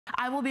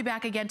I will be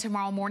back again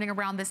tomorrow morning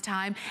around this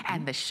time,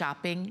 and the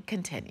shopping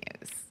continues.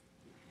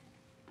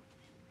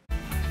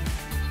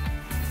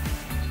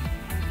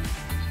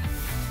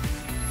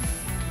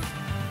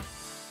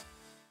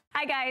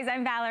 Hi guys,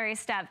 I'm Valerie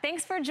Stepp.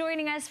 Thanks for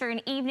joining us for an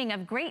evening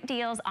of great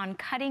deals on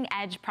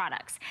cutting-edge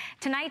products.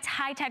 Tonight's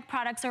high-tech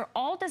products are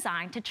all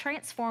designed to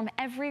transform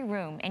every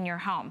room in your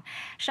home.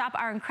 Shop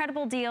our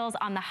incredible deals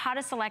on the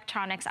hottest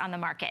electronics on the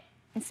market.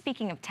 And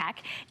speaking of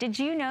tech, did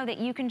you know that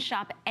you can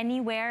shop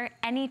anywhere,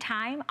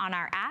 anytime on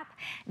our app?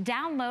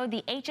 Download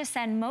the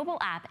HSN mobile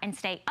app and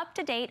stay up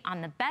to date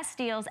on the best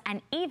deals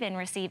and even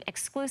receive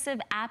exclusive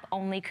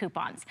app-only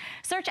coupons.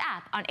 Search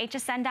app on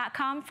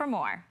hsn.com for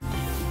more.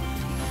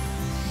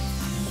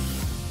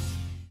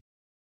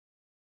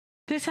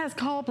 This has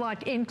call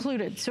block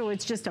included, so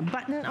it's just a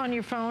button on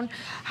your phone.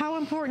 How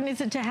important is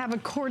it to have a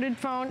corded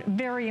phone?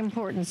 Very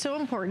important. So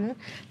important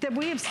that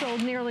we have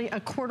sold nearly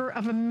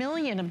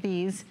 250,000 of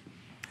these,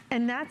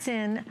 and that's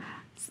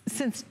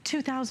since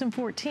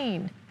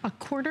 2014.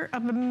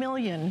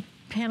 250,000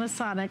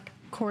 Panasonic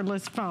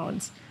cordless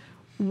phones.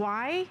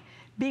 Why?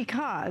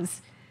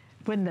 Because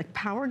when the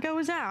power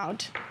goes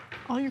out,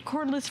 all your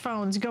cordless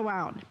phones go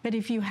out. But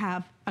if you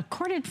have a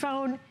corded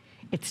phone,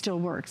 it still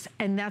works.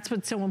 And that's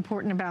what's so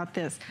important about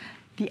this.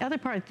 The other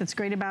part that's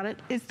great about it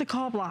is the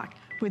call block.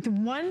 With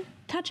one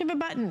touch of a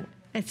button,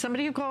 and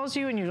somebody who calls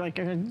you and you're like,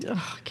 oh,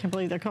 I can't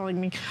believe they're calling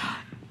me.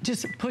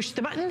 Just push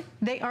the button,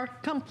 they are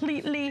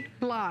completely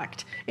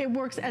blocked. It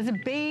works as a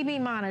baby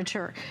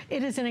monitor.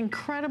 It is an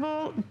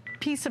incredible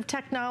piece of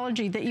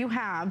technology that you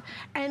have.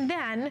 And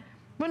then,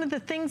 one of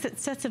the things that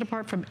sets it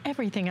apart from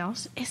everything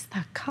else is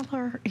the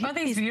color. Are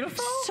they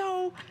beautiful?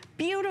 So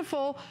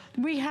beautiful.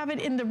 We have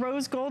it in the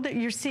rose gold that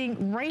you're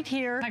seeing right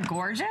here. Isn't that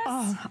gorgeous?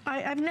 Oh,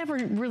 I've never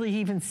really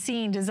even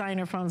seen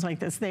designer phones like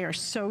this. They are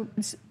so,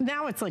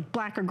 now it's like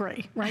black or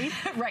gray, right?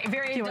 Right,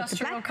 very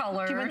industrial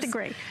colors. Do you want the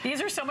gray?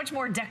 These are so much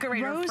more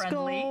decorator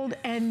friendly. Rose gold,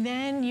 and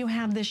then you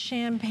have the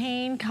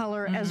champagne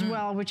color as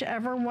well,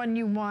 whichever one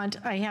you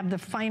want. I have the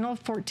final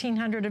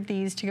 1,400 of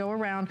these to go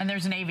around. And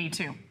there's navy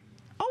too.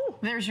 Oh,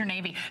 there's your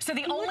navy. So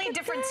the only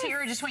difference here,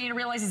 I just want you to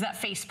realize, is that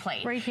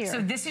faceplate. Right here.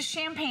 So this is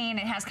champagne.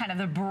 It has kind of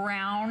the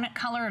brown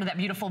color, or that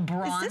beautiful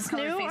bronze is this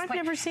color new? faceplate. I've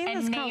never seen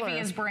this color. And navy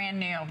is brand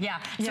new. Yeah.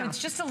 So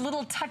it's just a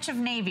little touch of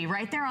navy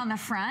right there on the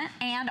front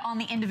and on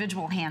the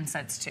individual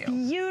handsets too.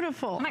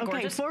 Beautiful. Isn't that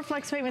gorgeous? 4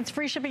 flex payments,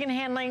 free shipping and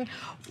handling.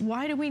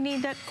 Why do we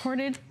need that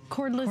cordless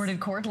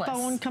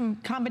phone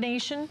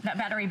combination? That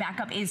battery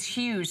backup is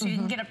huge. So you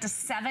can get up to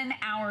 7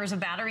 hours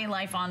of battery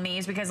life on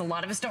these, because a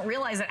lot of us don't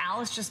realize that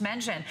Alice just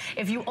mentioned,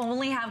 if you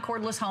only have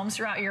cordless homes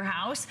throughout your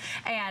house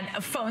and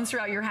phones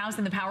throughout your house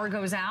and the power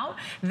goes out,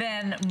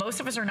 then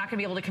most of us are not gonna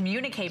be able to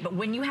communicate. But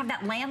when you have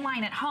that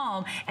landline at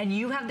home and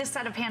you have this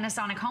set of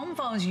Panasonic home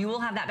phones, you will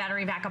have that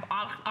battery backup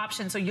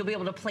option, so you'll be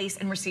able to place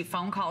and receive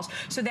phone calls.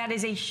 So that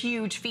is a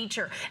huge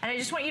feature. And I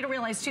just want you to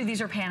realize too,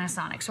 these are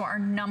Panasonic, so our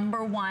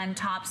 #1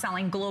 top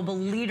selling global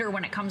leader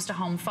when it comes to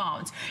home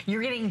phones.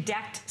 You're getting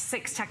DECT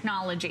 6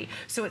 technology,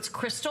 so it's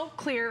crystal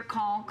clear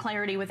call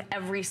clarity with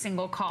every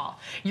single call.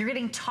 You're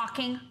getting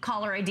talking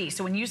caller ID,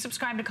 so when you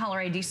subscribe to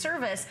caller ID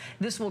service,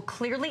 this will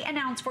clearly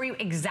announce for you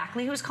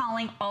exactly who's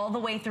calling all the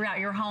way throughout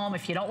your home.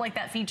 If you don't like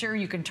that feature,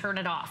 you can turn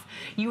it off.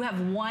 You have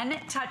one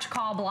touch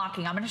call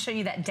blocking. I'm going to show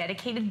you that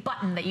dedicated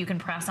button that you can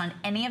press on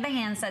any of the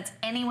handsets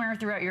anywhere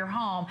throughout your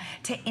home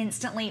to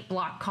instantly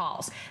block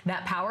calls.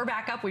 That power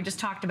backup, we just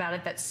talked about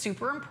it, that's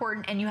super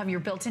important. And you have your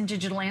built-in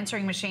digital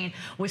answering machine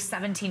with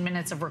 17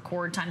 minutes of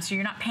record time, so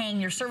you're not paying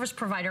your service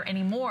provider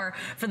anymore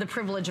for the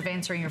privilege of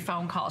answering your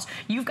phone calls.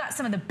 You've got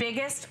some of the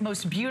biggest,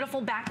 most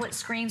beautiful backlit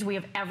screens we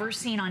have ever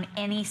seen on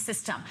any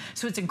system,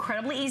 so it's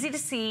incredibly easy to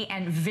see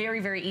and very,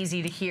 very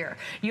easy to hear.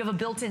 You have a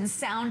built-in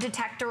sound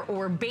detector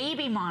or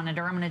baby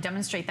monitor. I'm going to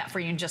demonstrate that for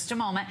you in just a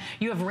moment.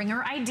 You have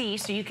ringer ID,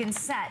 so you can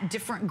set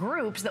different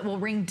groups that will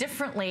ring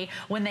differently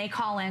when they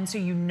call in, so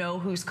you know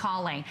who's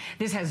calling.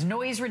 This has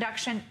noise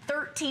reduction,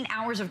 13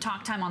 hours of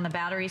talk time on the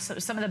battery, so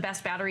some of the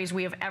best batteries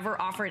we have ever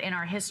offered in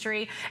our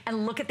history.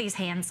 And look at these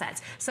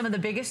handsets, some of the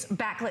biggest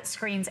backlit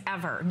screens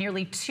ever,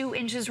 nearly 2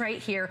 inches right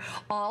here.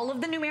 All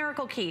of the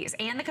numerical keys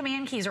and the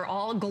command keys are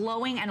all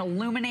glowing and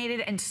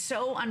illuminated and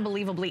so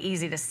unbelievably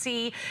easy to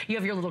see. You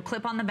have your little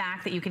clip on the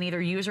back that you can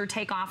either use or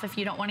take off if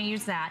you don't want to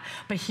use that.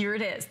 But here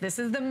it is. This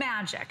is the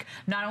magic.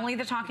 Not only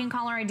the talking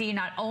caller ID,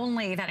 not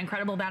only that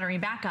incredible battery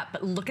backup,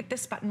 but look at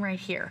this button right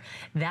here.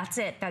 That's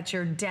it. That's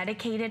your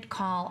dedicated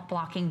call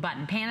blocking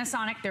button.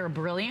 Panasonic, they're a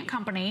brilliant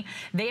company.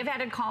 They have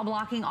added call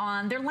blocking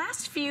on their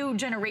last few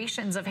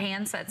generations of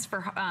handsets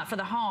for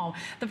the home.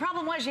 The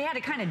problem was you had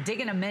to kind of dig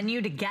in a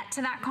menu to get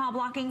to that call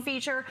blocking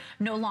feature.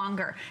 No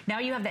longer. Now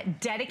you have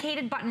that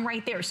dedicated button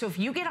right there. So if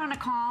you get on a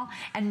call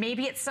and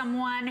maybe it's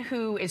someone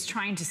who is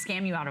trying to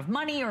scam you out of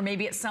money, or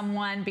maybe it's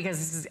someone, because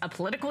this is a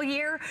political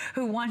year,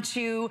 who wants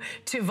you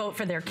to vote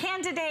for their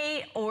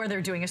candidate, or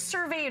they're doing a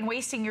survey and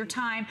wasting your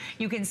time,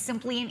 you can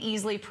simply and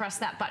easily press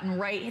that button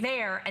right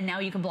there, and now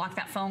you can block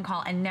that phone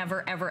call and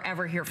never, ever,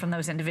 ever hear from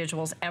those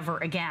individuals ever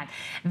again.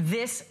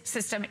 This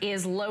system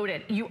is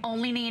loaded. You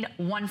only need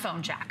one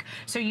phone jack.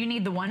 So you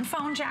need the one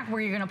phone jack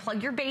where you're gonna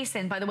plug your base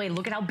in. By the way,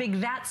 look at how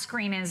big that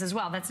screen is as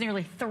well. That's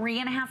nearly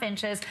 3.5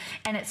 inches,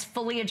 and it's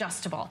fully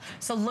adjustable.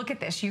 So look at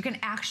this. You can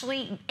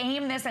actually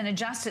aim this and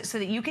adjust it so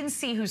that you can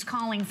see who's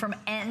calling from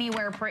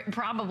anywhere,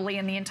 probably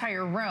in the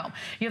entire room.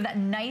 You have that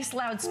nice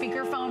loud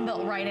speakerphone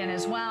built right in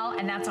as well,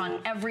 and that's on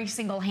every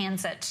single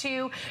handset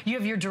too. You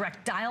have your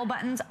direct dial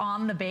buttons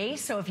on the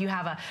base, so if you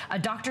have a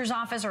doctor's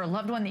office or a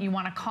loved one that you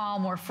want to call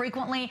more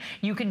frequently,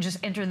 you can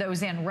just enter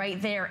those in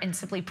right there and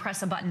simply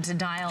press a button to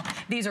dial.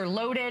 These are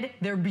loaded,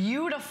 they're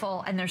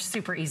beautiful, and they're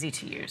super easy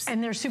to use.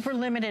 And they're super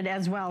limited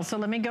as well. So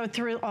let me go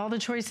through all the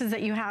choices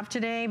that you have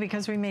today,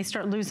 because we may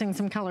start losing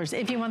some colors.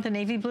 If you want the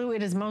navy blue,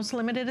 it is most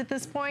limited at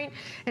this point.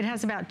 It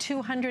has about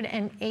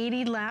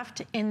 280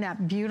 left in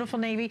that beautiful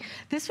navy.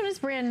 This one is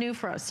brand new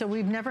for us, so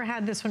we've never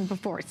had this one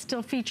before. It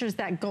still features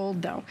that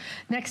gold though.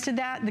 Next to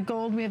that, the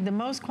gold, we have the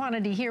most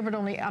quantity here, but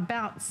only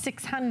about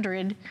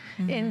 600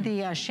 in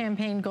the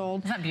champagne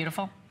gold. Isn't that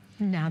beautiful?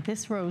 Now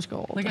this rose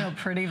gold. Look how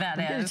pretty that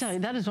is. I'm gonna tell you,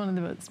 that is one of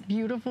the most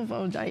beautiful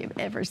phones I have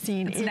ever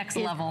seen. It's next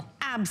level.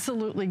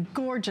 Absolutely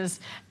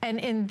gorgeous. And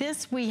in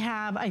this we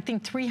have, I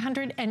think,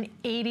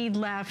 380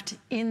 left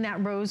in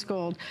that rose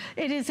gold.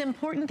 It is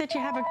important that you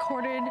have a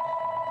corded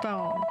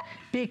phone,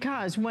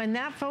 because when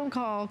that phone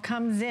call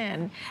comes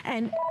in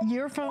and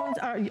your phones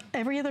are,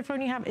 every other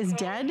phone you have is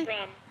dead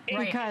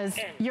because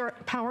your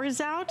power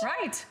is out.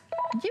 Right.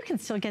 You can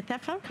still get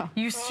that phone call.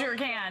 You sure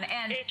can.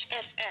 And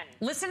HSN.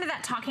 Listen to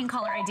that talking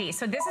caller ID.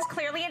 So this is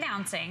clearly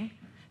announcing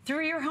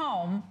through your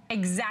home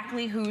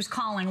exactly who's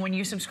calling when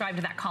you subscribe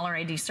to that caller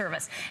ID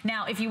service.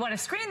 Now, if you want to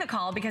screen the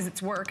call because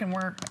it's work and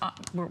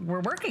we're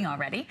working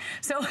already,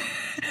 so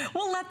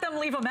we'll let them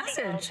leave a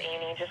message. It's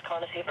Annie, just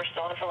calling to see if we're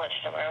still on for lunch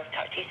tomorrow.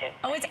 Talk to you soon.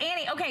 Oh, it's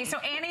Annie. Okay, so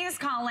Annie is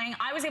calling.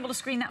 I was able to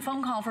screen that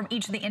phone call from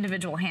each of the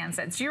individual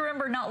handsets. You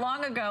remember not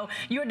long ago,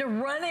 you had to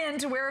run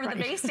into wherever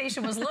the base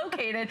station was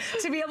located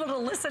to be able to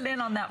listen in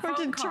on that phone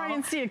call. Or to try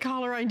and see a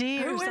caller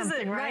ID or something, Who is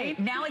it? right?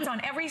 Now it's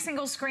on every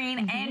single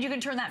screen, and you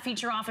can turn that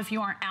feature off if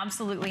you aren't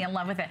absolutely in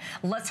love with it.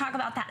 Let's talk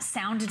about that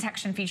sound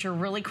detection feature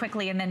really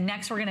quickly, and then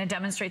next we're going to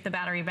demonstrate the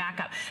battery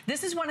backup.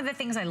 This is one of the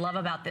things I love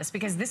about this,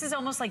 because this is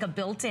almost like a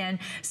built-in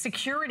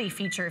security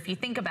feature if you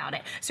think about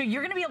it. So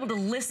you're going to be able to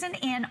listen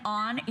in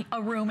on a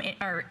room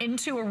or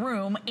into a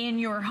room in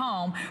your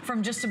home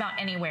from just about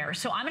anywhere.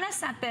 So I'm going to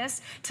set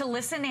this to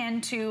listen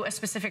in to a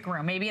specific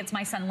room. Maybe it's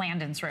my son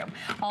Landon's room.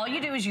 All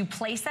you do is you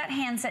place that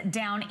handset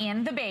down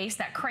in the base,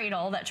 that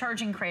cradle, that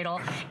charging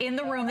cradle, in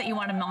the room that you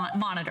want to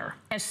monitor.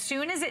 As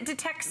soon as it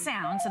detects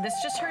sound, so this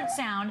just heard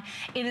sound,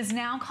 it is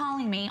now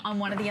calling me on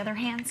one of the other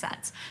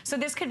handsets. So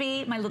this could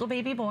be my little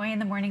baby boy in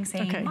the morning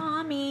saying,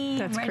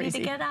 Mommy, I'm ready to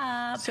get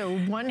up. So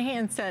one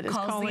handset is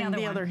calling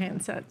the other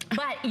handset.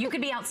 But you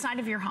could be outside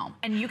of your home,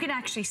 and you can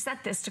actually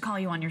set this to call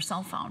you on your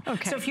cell phone.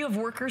 So if you have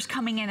workers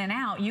coming in and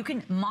out, you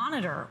can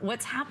monitor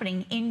what's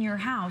happening in your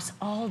house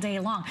all day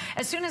long.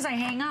 As soon as I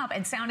hang up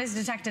and sound is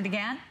detected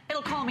again,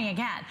 it'll call me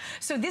again.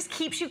 So this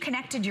keeps you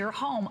connected to your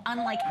home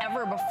unlike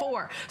ever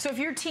before. So if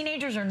your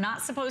teenagers are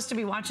not supposed to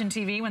be watching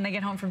TV when they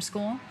get home from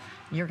school,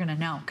 you're gonna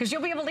know, because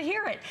you'll be able to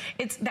hear it.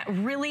 It's that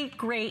really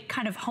great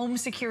kind of home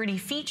security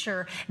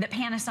feature that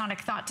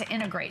Panasonic thought to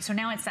integrate. So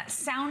now it's that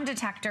sound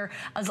detector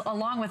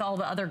along with all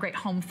the other great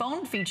home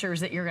phone features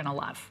that you're gonna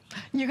love.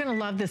 You're gonna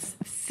love this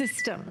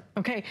system,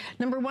 okay?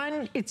 Number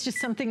one, it's just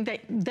something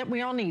that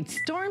we all need.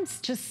 Storms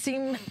just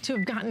seem to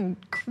have gotten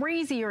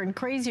crazier and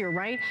crazier,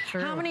 right? True.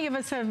 How many of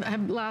us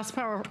have lost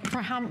power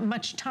for how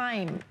much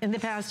time in the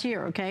past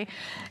year, okay?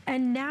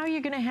 And now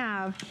you're gonna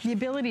have the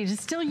ability to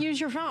still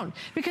use your phone,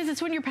 because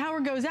it's when your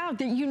power goes out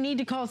that you need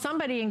to call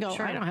somebody and go,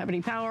 I don't have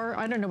any power,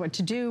 I don't know what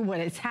to do, what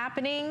is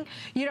happening.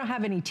 You don't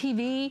have any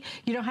TV,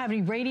 you don't have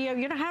any radio,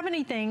 you don't have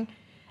anything.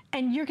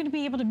 And you're gonna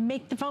be able to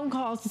make the phone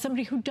calls to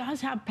somebody who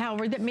does have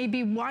power, that may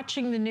be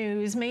watching the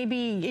news, maybe,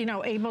 you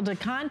know, able to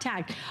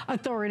contact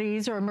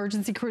authorities or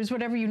emergency crews,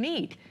 whatever you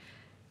need.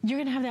 You're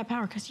gonna have that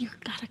power because you've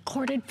got a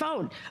corded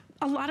phone.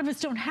 A lot of us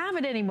don't have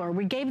it anymore.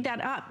 We gave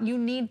that up. You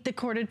need the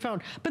corded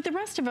phone. But the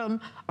rest of them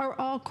are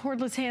all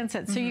cordless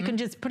handsets. So you can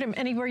just put them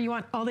anywhere you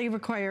want. All they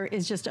require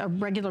is just a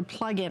regular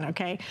plug-in,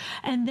 okay?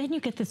 And then you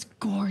get this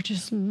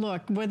gorgeous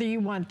look, whether you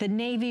want the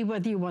navy,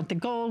 whether you want the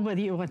gold, whether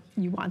you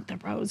want the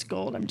rose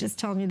gold. I'm just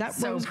telling you, that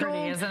so rose pretty,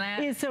 gold isn't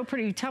it? Is so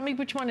pretty. Tell me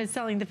which one is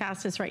selling the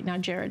fastest right now,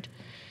 Jared.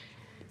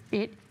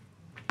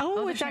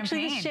 Oh, it's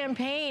actually the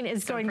champagne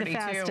is going the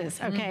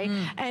fastest, okay?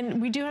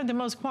 And we do have the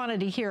most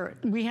quantity here.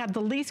 We have the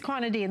least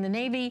quantity in the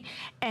navy,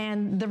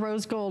 and the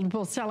rose gold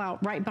will sell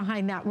out right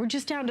behind that. We're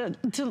just down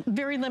to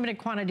very limited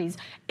quantities.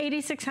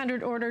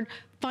 8,600 ordered,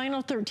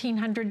 final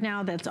 1,300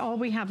 now. That's all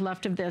we have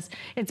left of this.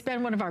 It's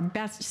been one of our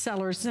best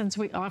sellers since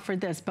we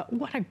offered this, but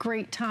what a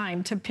great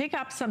time to pick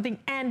up something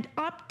and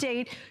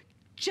update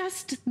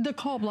just the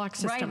call block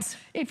system. Right.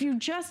 If you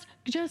just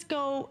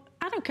go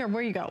I don't care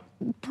where you go.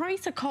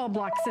 Price a call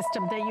block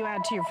system that you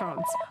add to your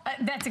phones.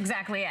 That's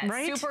exactly it.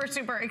 Right? Super,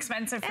 super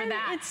expensive for And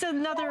that. it's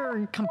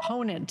another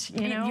component,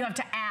 you know? You have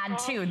to add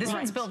too. This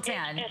one's built in.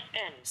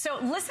 HSN. So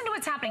listen to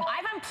what's happening.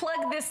 I've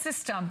unplugged this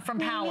system from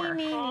power.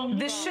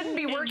 This shouldn't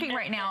be working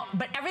right now,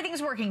 but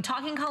everything's working.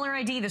 Talking caller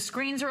ID, the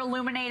screens are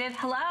illuminated.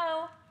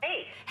 Hello?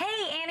 Hey,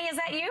 Hey, Annie, is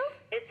that you?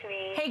 it's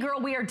me. Hey, girl,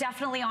 we are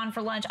definitely on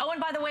for lunch. Oh,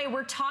 and by the way,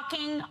 we're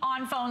talking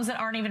on phones that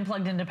aren't even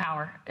plugged into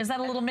power. Is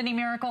that a little mini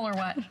miracle or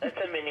what? That's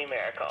a mini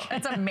miracle.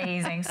 That's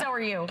amazing. So are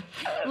you.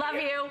 Love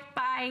you.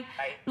 Bye.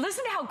 Bye.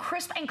 Listen to how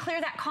crisp and clear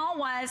that call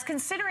was,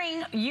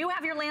 considering you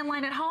have your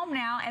landline at home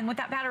now, and with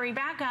that battery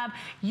backup,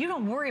 you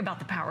don't worry about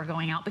the power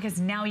going out because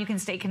now you can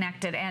stay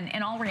connected. And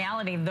in all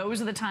reality,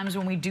 those are the times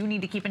when we do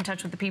need to keep in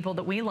touch with the people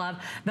that we love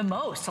the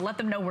most, to let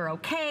them know we're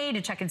okay,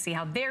 to check and see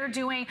how they're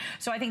doing.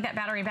 So I think that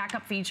battery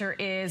backup feature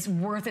is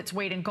worth its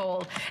weight in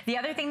gold. The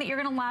other thing that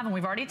you're gonna love, and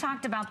we've already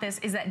talked about this,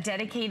 is that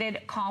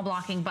dedicated call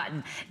blocking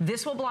button.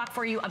 This will block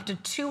for you up to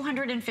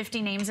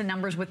 250 names and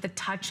numbers with the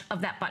touch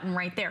of that button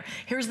right there.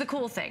 Here's the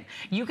cool thing.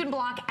 You can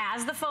block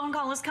as the phone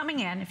call is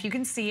coming in. If you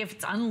can see if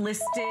it's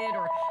unlisted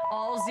or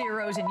all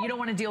zeros and you don't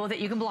want to deal with it,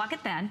 you can block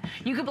it then.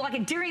 You can block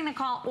it during the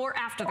call or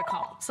after the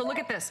call. So look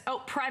at this.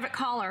 Oh, private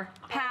caller,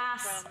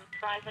 pass.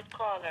 Private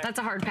caller. That's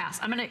a hard pass.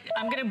 I'm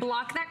gonna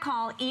block that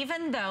call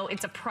even though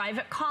it's a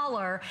private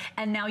caller,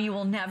 and now you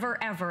will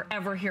never, ever,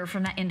 ever hear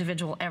from that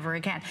individual ever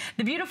again.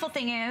 The beautiful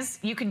thing is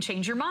you can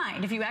change your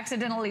mind. If you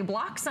accidentally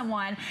block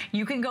someone,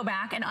 you can go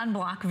back and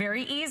unblock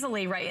very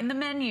easily right in the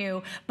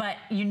menu, but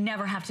you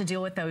never have to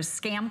deal with those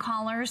scam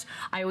callers.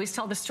 I always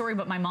tell the story,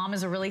 but my mom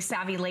is a really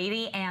savvy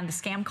lady, and the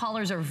scam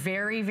callers are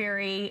very,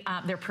 very,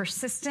 they're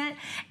persistent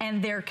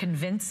and they're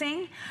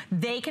convincing.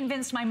 They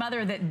convinced my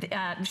mother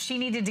that she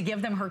needed to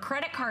give them her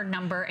credit card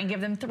number and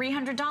give them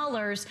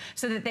 $300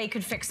 so that they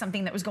could fix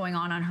something that was going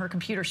on her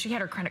computer. She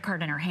had her credit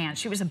card in her hand.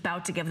 She was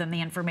about to give them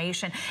the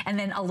information, and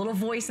then a little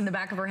voice in the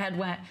back of her head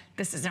went,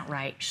 "This isn't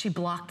right." She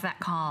blocked that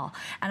call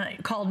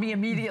and called me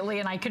immediately,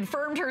 and I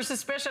confirmed her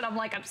suspicion. I'm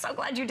like, "I'm so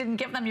glad you didn't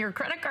give them your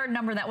credit card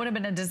number. That would have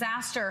been a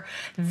disaster."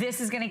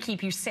 This is going to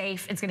keep you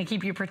safe. It's going to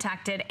keep you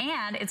protected,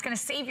 and it's going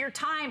to save your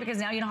time because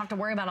now you don't have to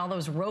worry about all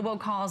those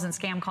robocalls and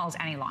scam calls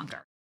any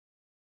longer.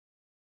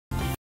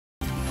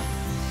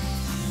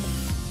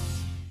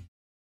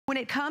 When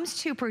it comes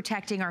to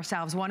protecting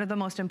ourselves, one of the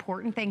most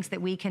important things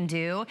that we can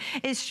do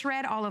is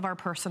shred all of our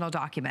personal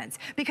documents.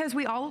 Because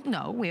we all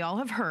know, we all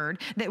have heard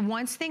that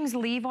once things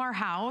leave our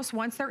house,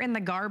 once they're in the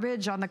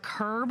garbage, on the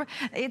curb,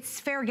 it's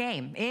fair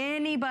game.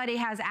 Anybody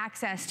has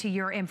access to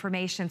your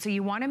information. So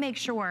you want to make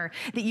sure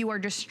that you are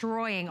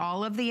destroying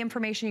all of the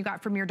information you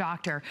got from your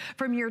doctor,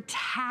 from your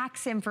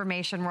tax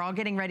information. We're all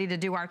getting ready to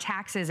do our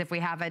taxes if we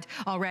haven't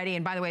already.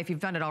 And by the way, if you've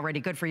done it already,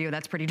 good for you.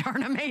 That's pretty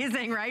darn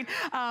amazing, right?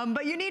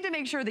 But you need to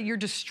make sure that you're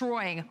destroying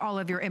all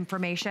of your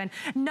information,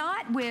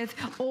 not with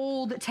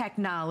old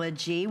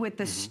technology, with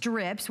the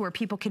strips where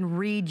people can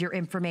read your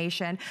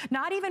information,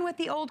 not even with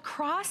the old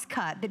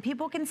cross-cut that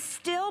people can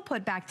still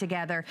put back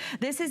together.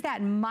 This is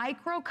that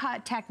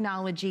micro-cut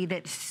technology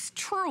that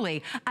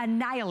truly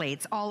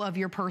annihilates all of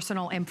your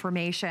personal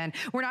information.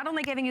 We're not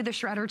only giving you the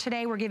shredder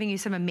today, we're giving you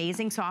some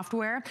amazing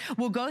software.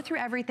 We'll go through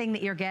everything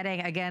that you're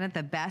getting, again, at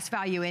the best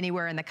value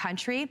anywhere in the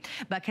country.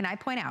 But can I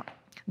point out,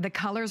 the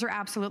colors are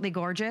absolutely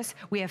gorgeous.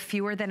 We have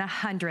fewer than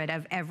 100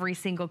 of every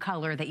single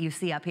color that you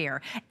see up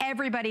here.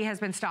 Everybody has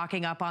been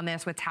stocking up on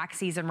this with tax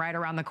season right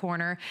around the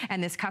corner,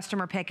 and this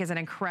customer pick is an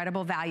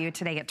incredible value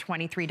today at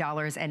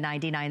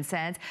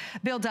 $23.99.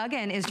 Bill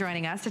Duggan is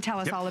joining us to tell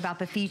us all about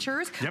the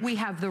features. We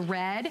have the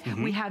red.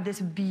 We have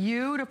this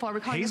beautiful, are we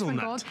calling this one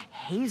gold?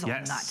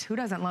 Hazelnut. Yes. Who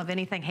doesn't love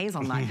anything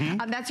hazelnut?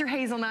 That's your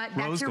hazelnut.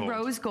 That's your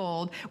rose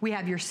gold. We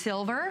have your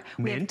silver.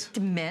 Mint.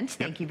 We have mint.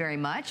 Thank you very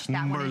much.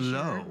 That one is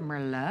your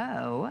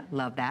Merlot.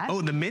 Love that.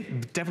 Oh, the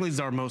mint definitely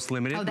is our most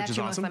limited, which is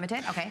awesome. Most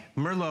limited, okay.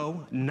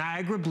 Merlot,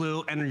 Niagara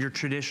Blue, and your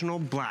traditional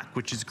black,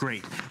 which is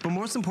great. But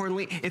most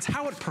importantly, it's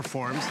how it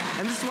performs,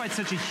 and this is why it's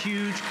such a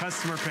huge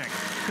customer pick.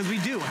 Because we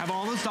do have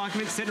all those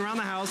documents sitting around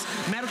the house,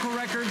 medical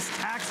records,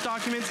 tax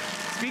documents.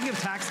 Speaking of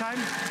tax time,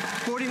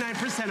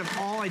 49% of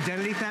all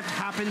identity theft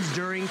happens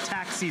during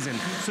tax season.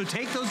 So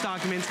take those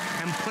documents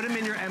and put them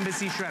in your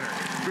embassy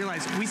shredder.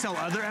 Realize we sell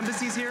other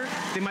embassies here.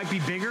 They might be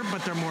bigger,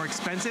 but they're more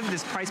expensive.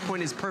 This price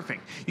point is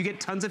perfect. You get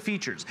tons of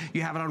features.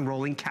 You have it on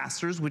rolling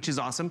casters, which is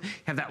awesome. You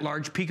have that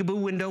large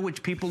peekaboo window,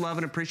 which people love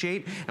and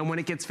appreciate. And when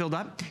it gets filled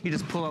up, you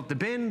just pull out the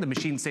bin, the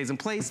machine stays in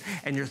place,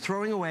 and you're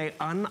throwing away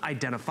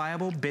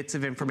unidentifiable bits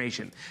of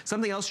information.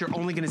 Something else you're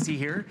only gonna see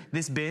here,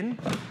 this bin,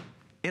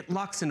 it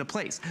locks into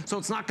place. So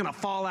it's not gonna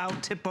fall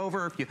out, tip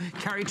over if you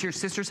carry it to your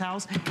sister's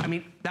house. I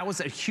mean, that was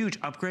a huge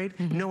upgrade.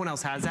 No one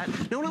else has that.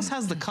 No one else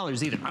has the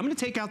colors either. I'm gonna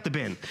take out the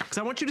bin, because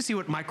I want you to see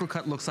what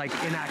microcut looks like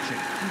in action.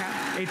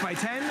 8 by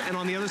 10, and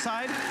on the other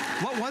side,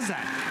 what was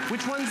that?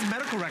 Which one's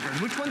medical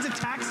record? Which one's a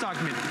tax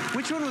document?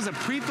 Which one was a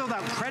pre-filled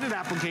out credit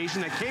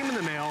application that came in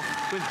the mail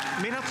with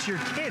made up to your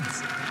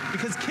kids?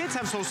 Because kids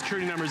have social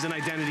security numbers and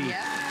identity.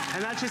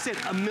 And that's just it.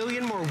 1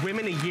 million more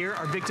women a year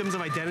are victims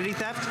of identity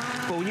theft.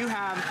 But when you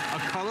have a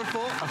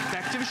colorful,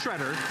 effective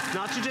shredder,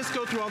 not to just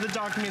go through all the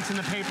documents in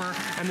the paper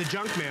and the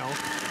junk mail,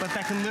 but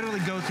that can literally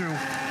go through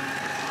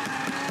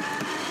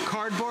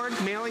cardboard,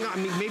 mailing, I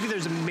mean, maybe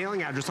there's a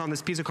mailing address on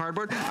this piece of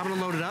cardboard. I'm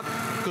gonna load it up.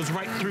 Goes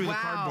right through the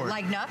cardboard. Wow,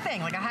 like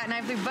nothing, like a hot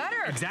knife through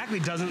butter. Exactly,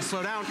 doesn't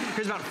slow down.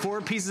 Here's about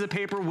 4 pieces of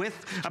paper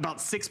with about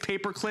 6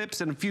 paper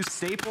clips and a few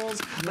staples.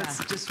 Yeah.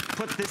 Let's just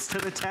put this to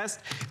the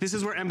test. This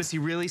is where Embassy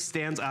really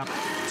stands up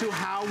to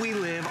how we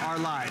live our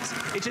lives.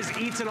 It just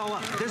eats it all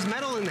up. There's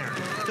metal in there.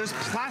 There's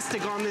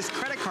plastic on this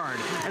credit card,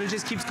 and it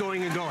just keeps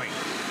going and going.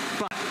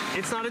 But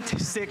it's not a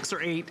 6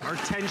 or 8 or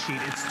 10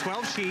 sheet. It's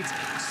 12 sheets,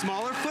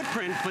 smaller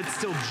footprint, but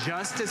still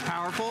just as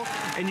powerful.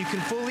 And you can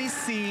fully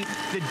see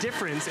the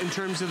difference in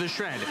terms of the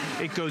shred.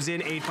 It goes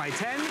in 8 by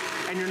 10,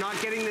 and you're not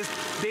getting this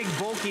big,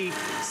 bulky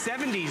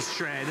 70s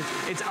shred.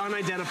 It's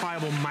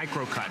unidentifiable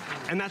micro cut.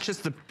 And that's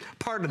just the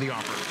part of the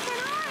offer.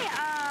 Can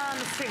I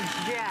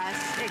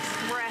suggest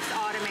express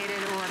automated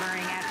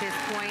ordering at this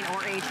point,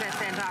 or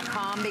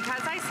hsn.com?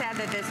 Because I said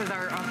that this is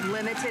our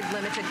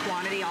limited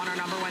quantity on our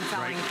 #1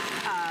 selling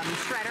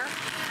shredder.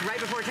 Right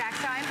before tax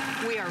time,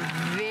 we are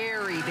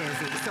very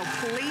busy. So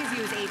please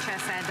use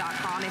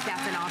hsn.com if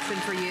that's an option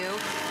for you.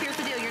 Here's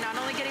the deal. You're not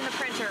only getting the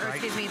printer, or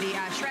excuse me, the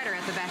shredder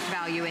at the best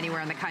value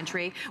anywhere in the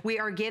country. We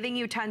are giving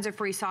you tons of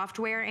free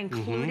software.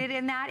 Included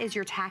in that is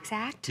your tax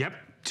act. Yep.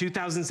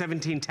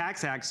 2017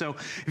 Tax Act. So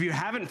if you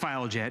haven't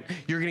filed yet,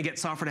 you're gonna get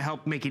software to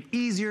help make it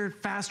easier,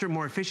 faster,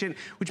 more efficient,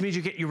 which means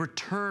you get your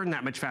return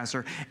that much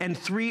faster, and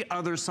 3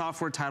 other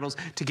software titles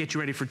to get you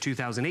ready for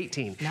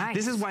 2018. Nice.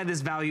 This is why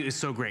this value is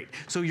so great.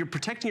 So you're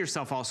protecting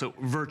yourself also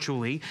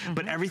virtually,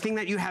 but everything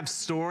that you have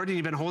stored and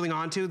you've been holding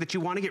on to that you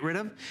wanna get rid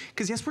of,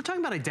 because yes, we're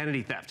talking about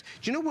identity theft.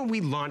 Do you know when we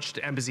launched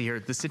Embassy here,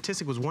 the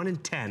statistic was 1 in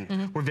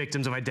 10 were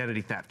victims of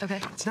identity theft. Okay.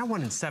 It's now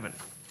 1 in 7.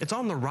 It's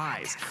on the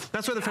rise.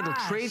 That's why the Federal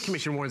Trade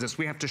Commission warns us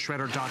we have to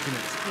shred our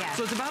documents. Yes.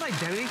 So it's about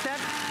identity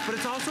theft, but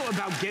it's also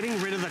about getting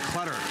rid of the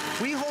clutter.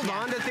 We hold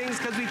on to things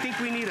because we think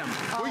we need them.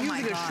 We're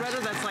using a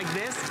shredder that's like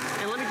this,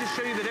 and let me just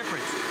show you the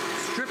difference.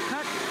 Strip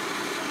cut,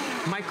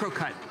 micro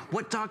cut.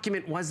 What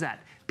document was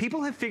that?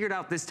 People have figured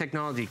out this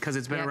technology because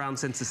it's been around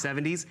since the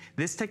 70s.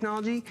 This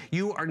technology,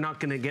 you are not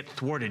gonna get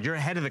thwarted. You're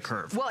ahead of the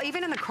curve. Well,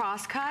 even in the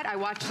crosscut, I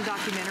watched a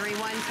documentary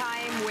one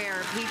time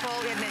where people,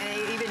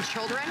 even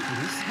children,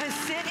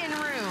 sit in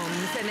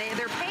rooms and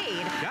they're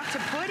paid to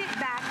put it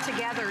back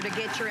together to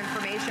get your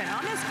information.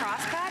 On this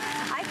crosscut,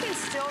 I can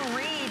still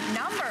read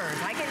numbers.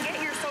 I can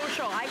get your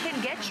social. I can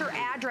get your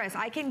address.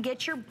 I can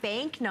get your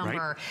bank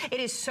number.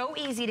 It is so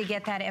easy to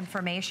get that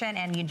information,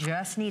 and you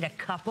just need a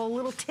couple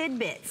little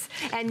tidbits,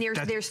 and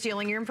they're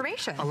stealing your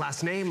information. A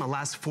last name, a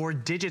last 4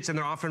 digits, and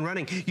they're off and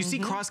running. You see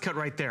crosscut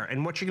right there,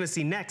 and what you're gonna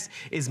see next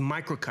is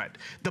microcut.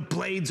 The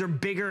blades are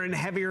bigger and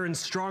heavier and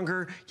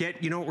stronger,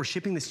 yet you know what, we're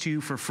shipping this to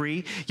you for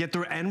free, yet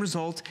the end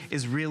result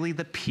is really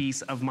the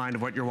peace of mind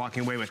of what you're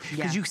walking away with.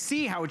 Because you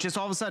see how it just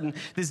all of a sudden,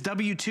 this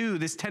W-2,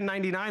 this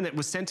 1099 that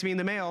was sent to me in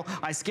the mail,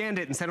 I scanned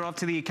it and sent it off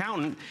to the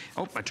accountant.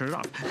 Oh, I turned it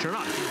off, turn it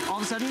off. All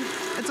of a sudden,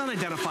 it's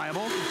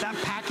unidentifiable. That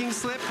packing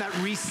slip, that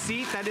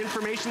receipt, that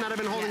information that I've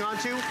been holding on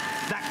to,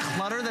 that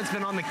clutter that's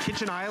been on the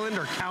kitchen island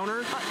or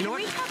counter. You know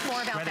what? Can we talk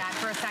more about that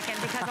for a second?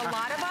 Because a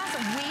lot of us,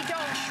 we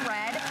don't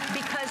shred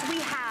because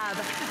we have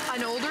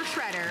an older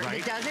shredder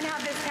that doesn't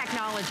have this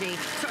technology.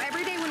 So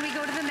every day when we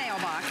go to the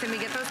mailbox and we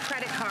get those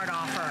credit card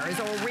offers,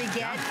 or we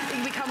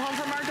come home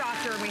from our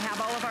doctor and we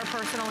have all of our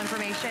personal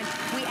information,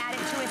 we add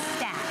it to a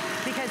stack.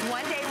 Because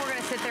one day we're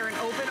gonna sit there and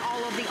open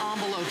all of the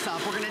envelopes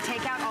up. We're gonna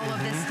take out all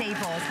of the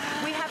staples.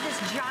 We have this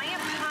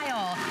giant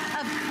pile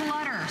of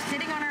clutter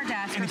sitting on our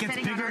desk, and it gets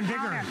bigger and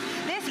bigger.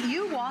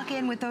 You walk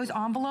in with those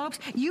envelopes,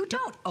 you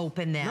don't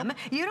open them.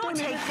 You don't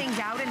take things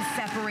out and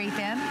separate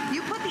them.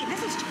 You put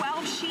this is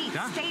 12 sheets,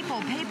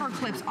 staple, paper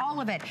clips,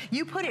 all of it.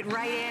 You put it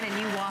right in and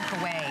you walk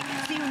away.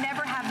 So you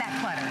never have that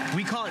clutter.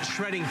 We call it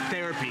shredding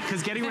therapy,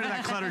 because getting rid of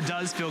that clutter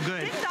does feel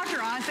good. Didn't Dr.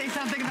 Oz say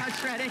something about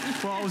shredding?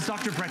 Well, it was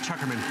Dr. Brett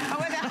Chuckerman.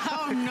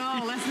 Oh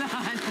no, let's not.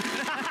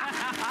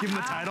 Give him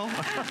the title.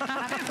 That's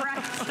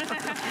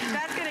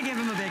gonna give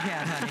him a big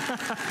head, honey.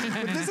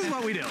 But this is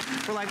what we do.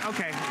 We're like,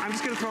 okay, I'm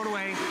just gonna throw it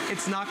away.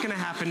 It's not gonna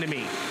happen to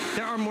me.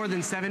 There are more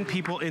than 7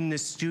 people in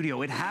this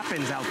studio. It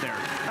happens out there.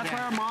 That's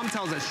why our mom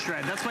tells us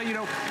shred. That's why, you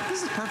know,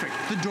 this is perfect.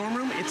 The dorm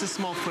room, it's a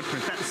small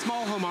footprint. That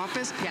small home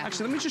office,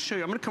 actually, let me just show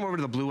you. I'm gonna come over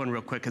to the blue one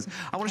real quick because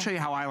I wanna show you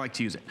how I like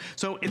to use it.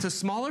 So it's a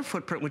smaller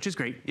footprint, which is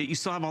great. You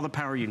still have all the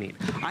power you need.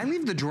 I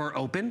leave the drawer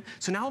open,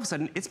 so now all of a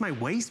sudden, it's my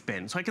waste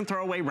bin, so I can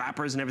throw away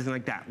wrappers and everything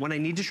like that. When I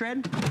need to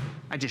shred,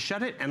 I just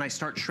shut it and I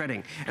start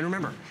shredding. And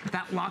remember,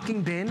 that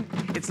locking bin,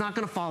 it's not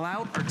gonna fall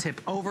out or tip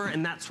over,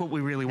 and that's what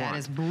we really want. That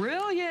is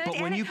brilliant. But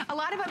when a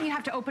lot of them, you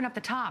have to open up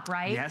the top,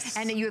 right? Yes.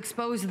 And you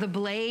expose the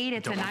blade.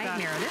 It's a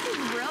nightmare. This is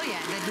brilliant.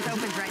 It just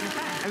opens right in your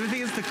face. And the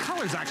thing is, the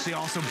color's actually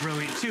also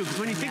brilliant too, because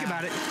when you think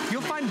about it,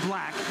 you'll find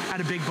black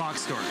at a big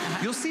box store.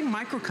 You'll see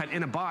microcut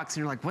in a box,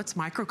 and you're like, what's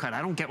microcut?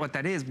 I don't get what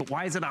that is, but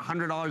why is it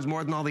 $100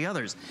 more than all the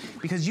others?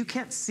 Because you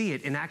can't see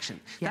it in action.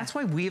 That's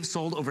why we have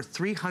sold over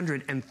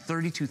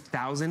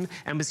 332,000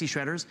 Embassy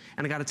shredders,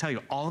 and I gotta tell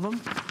you, all of them,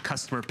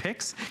 customer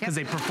picks, because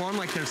they perform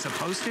like they're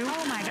supposed to.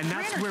 Oh my God. And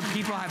that's where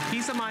people have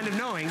peace of mind of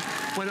knowing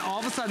when all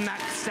of a sudden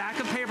that stack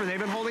of paper they've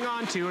been holding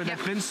on to or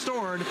that's been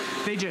stored,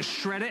 they just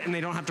shred it and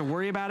they don't have to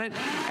worry about it.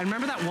 And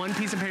remember that one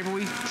piece of paper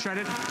we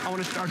shredded? Or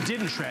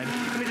didn't shred?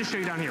 Let me just show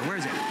you down here. Where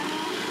is it?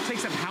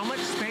 Takes up how much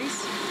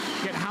space?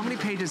 Yet how many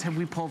pages have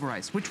we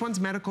pulverized? Which one's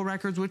medical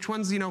records? Which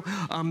one's, you know,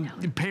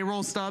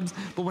 payroll stubs?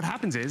 But what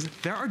happens is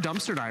there are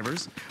dumpster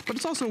divers, but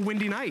it's also a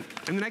windy night.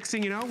 And the next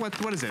thing you know,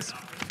 what is this?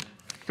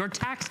 Your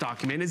tax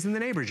document is in the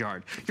neighbor's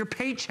yard. Your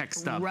paycheck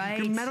stub,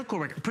 your medical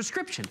record,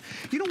 prescription.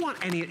 You don't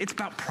want any, it's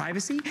about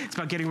privacy. It's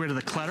about getting rid of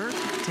the clutter.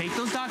 Take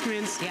those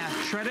documents,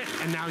 shred it,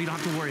 and now you don't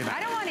have to worry about it.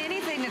 I don't want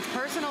anything that's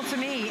personal to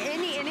me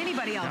in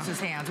anybody else's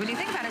hands. When you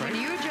think about it, when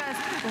you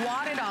just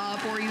wad it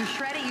up or you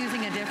shred it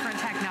using a different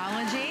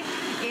technology,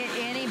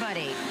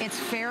 it's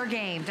fair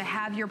game to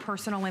have your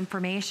personal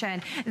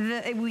information.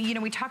 You know,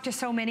 we talked to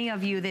so many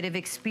of you that have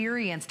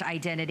experienced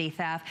identity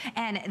theft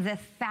and the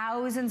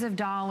thousands of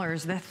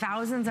dollars, the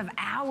thousands of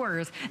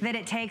hours that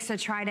it takes to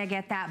try to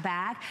get that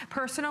back.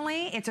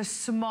 Personally, it's a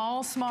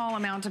small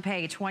amount to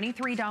pay,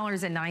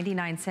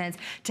 $23.99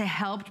 to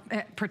help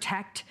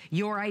protect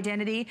your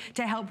identity,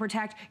 to help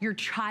protect your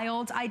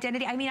child's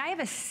identity. I mean, I have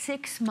a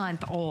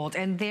 6-month-old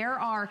and there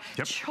are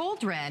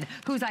children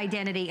whose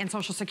identity and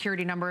social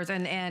security numbers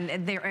and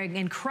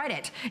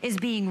credit is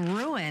being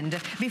ruined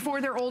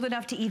before they're old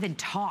enough to even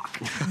talk.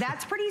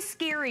 That's pretty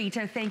scary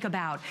to think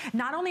about.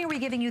 Not only are we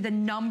giving you the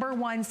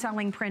 #1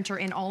 selling printer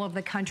in all of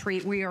the country,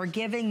 we are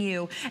giving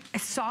you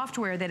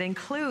software that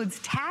includes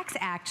Tax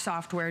Act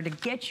software to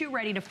get you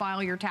ready to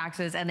file your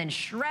taxes and then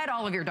shred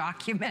all of your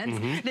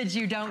documents that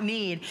you don't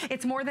need.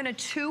 It's more than a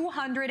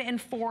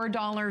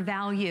 $204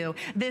 value.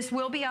 This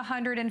will be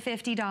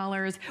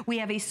 $150. We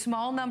have a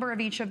small number of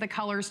each of the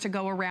colors to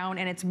go around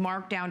and it's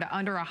marked down to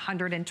under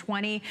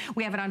 120.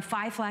 We have it on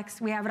 5 Flex.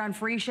 We have it on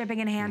free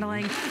shipping and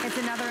handling. It's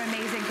another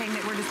amazing thing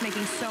that we're just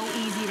making so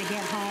easy to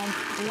get home.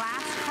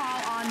 Last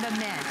call on the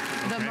mint.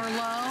 The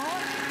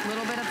Merlot, a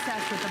little bit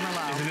obsessed with the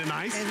Merlot. Isn't it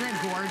nice? Isn't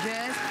it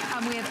gorgeous?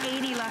 We have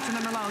 80 left in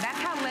the Merlot. That's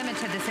how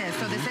limited this is.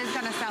 So this is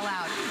gonna sell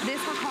out.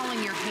 This we're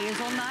calling your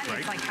hazelnut.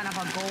 It's like kind of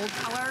a gold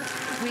color.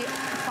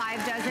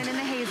 5 dozen in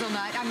the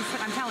hazelnut.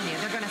 I'm telling you,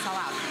 they're gonna sell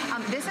out.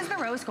 This is the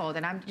rose gold,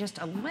 and I'm just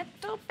a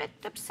little bit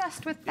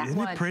obsessed with that one.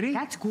 Isn't it pretty?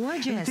 That's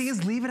gorgeous. And the thing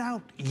is, leave it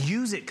out.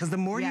 Use it, because the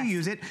more you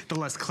use it, the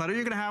less clutter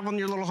you're gonna have on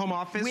your little home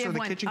office or the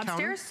kitchen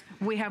counter.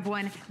 We have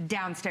one upstairs. We have one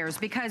downstairs,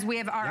 because we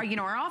have our, you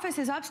know, our office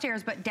is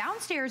upstairs, but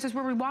downstairs is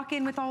where we walk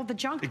in with all the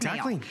junk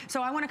mail.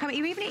 So I want to come,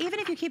 even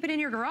if you keep it in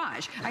your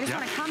garage, I just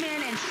want to come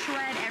in and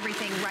shred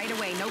everything right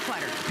away, no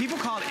clutter. People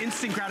call it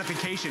instant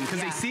gratification,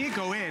 because they see it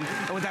go in,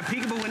 and with that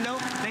peekaboo window,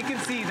 they can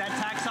see that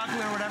tax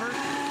document or whatever,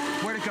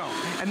 where'd it go?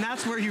 And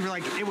that's where you're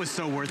like, it was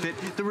so worth it.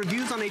 The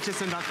reviews on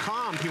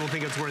hsn.com, people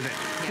think it's worth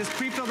it. This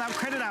pre-filled out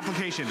credit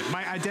application,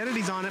 my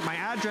identity's on it, my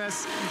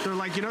address, they're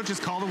like, you know,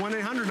 just call the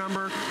 1-800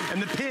 number,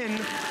 and the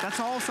PIN, that's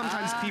all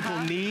sometimes people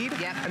need.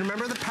 And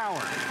remember the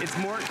power. It's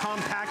more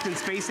compact and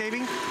space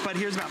saving, but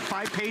here's about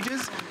 5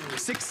 pages,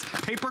 6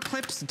 paper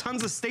clips,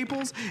 tons of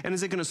staples, and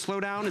is it gonna slow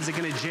down? Is it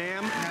gonna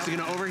jam? Is it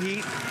gonna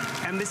overheat?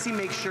 Embassy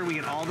makes sure we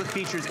get all the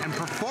features and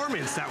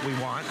performance that we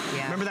want.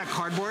 Remember that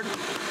cardboard?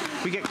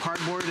 We get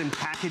cardboard in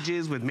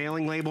packages with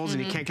mailing labels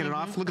and you can't get it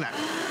off. Look at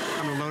that.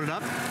 I'm gonna load it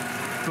up.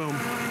 Boom.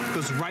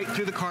 Goes right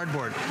through the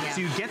cardboard.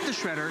 So you get the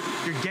shredder,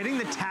 you're getting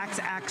the Tax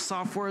Act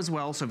software as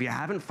well, so if you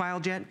haven't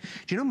filed yet,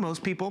 do you know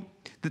most people,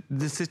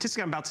 the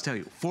statistic I'm about to tell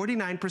you,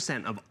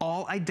 49% of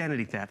all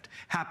identity theft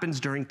happens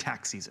during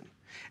tax season.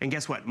 And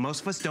guess what?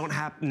 Most of us don't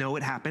know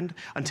it happened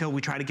until we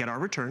try to get our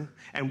return.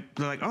 And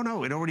they're like, oh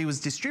no, it already was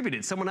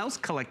distributed. Someone else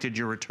collected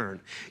your return.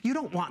 You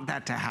don't want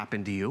that to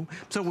happen to you.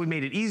 So we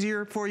made it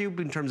easier for you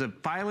in terms of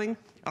filing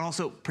and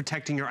also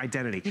protecting your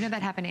identity. You know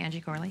that happened to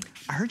Angie Corley?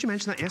 I heard you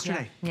mention that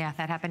yesterday. Yeah,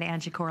 that happened to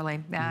Angie Corley.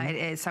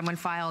 Someone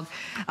filed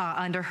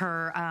under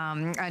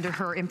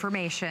her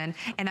information,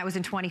 and that was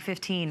in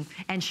 2015,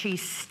 and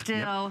she's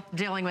still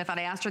dealing with it.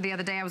 I asked her the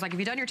other day, I was like, have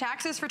you done your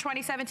taxes for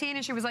 2017?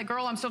 And she was like,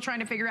 girl, I'm still trying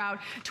to figure out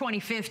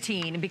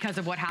 2015 because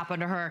of what happened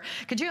to her.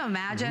 Could you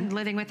imagine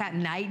living with that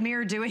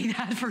nightmare, doing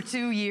that for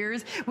 2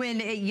 years, when,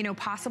 you know,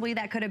 possibly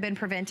that could have been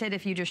prevented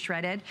if you just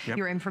shredded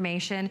your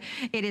information?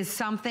 It is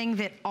something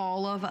that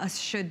all of us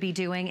should be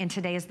doing, and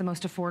today is the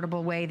most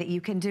affordable way that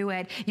you can do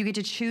it. You get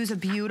to choose a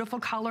beautiful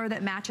color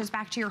that matches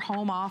back to your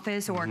home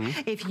office, or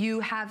if you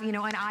have, you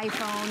know, an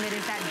iPhone that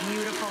is that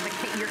beautiful,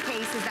 your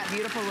case is that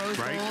beautiful rose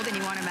gold, and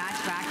you want to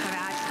match back to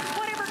that.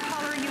 Whatever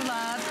color you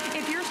love,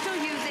 if you're still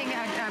using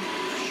a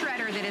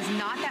shredder that is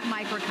not that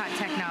microcut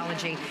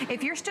technology,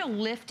 if you're still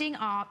lifting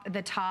up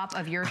the top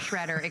of your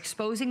shredder,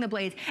 exposing the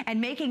blades, and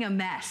making a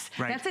mess,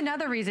 that's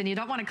another reason you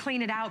don't want to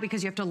clean it out,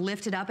 because you have to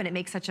lift it up and it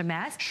makes such a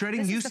mess.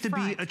 Shredding used to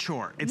be a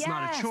chore. It's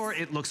not a chore.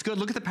 It looks good.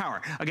 Look at the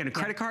power. Again, a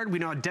credit card, we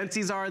know how dense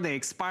these are. They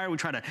expire. We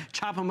try to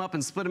chop them up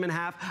and split them in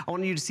half. I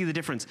want you to see the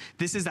difference.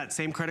 This is that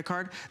same credit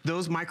card.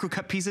 Those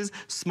microcut pieces,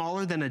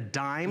 smaller than a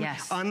dime,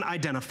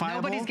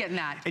 unidentifiable. Nobody's getting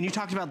that. And you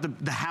talked about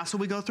the hassle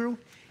we go through.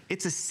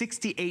 It's a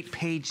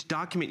 68-page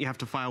document you have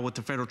to file with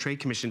the Federal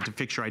Trade Commission to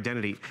fix your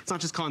identity. It's not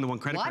just calling the one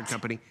credit card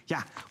company.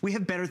 Yeah, we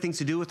have better things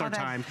to do with our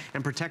time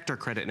and protect our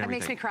credit and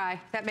everything. That makes me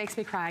cry. That makes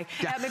me cry.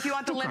 Yeah. If you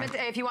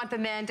want the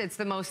mint, it's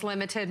the most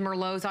limited.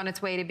 Merlot's on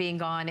its way to being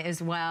gone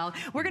as well.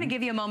 We're going to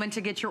give you a moment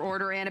to get your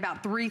order in.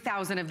 About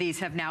 3,000 of these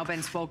have now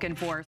been spoken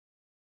for.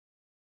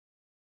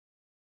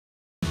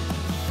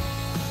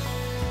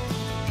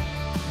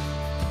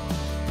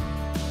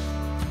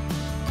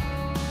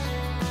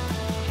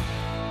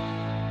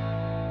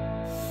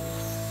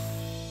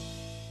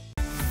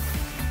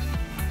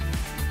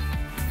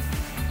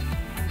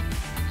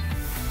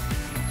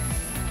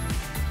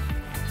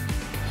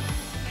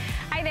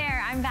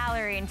 I'm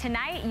Valerie, and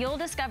tonight you'll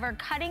discover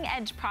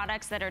cutting-edge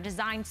products that are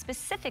designed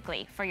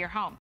specifically for your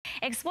home.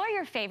 Explore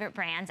your favorite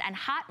brands and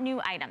hot new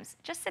items.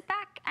 Just sit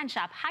back and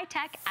shop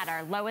high-tech at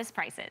our lowest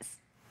prices.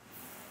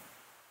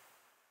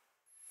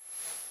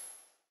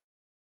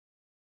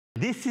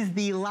 This is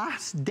the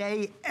last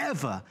day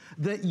ever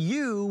that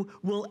you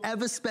will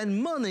ever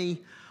spend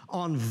money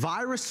on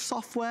virus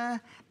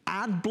software,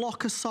 ad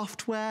blocker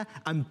software,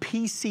 and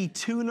PC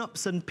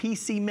tune-ups and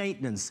PC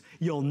maintenance.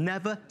 You'll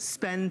never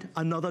spend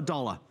another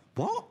dollar.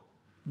 What?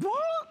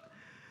 What?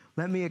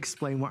 Let me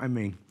explain what I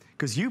mean.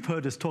 Because you've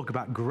heard us talk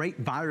about great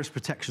virus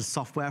protection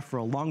software for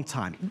a long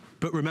time.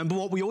 But remember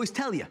what we always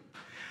tell you.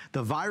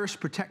 The virus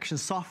protection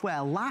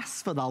software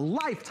lasts for the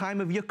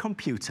lifetime of your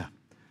computer.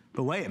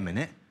 But wait a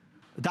minute.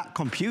 That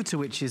computer,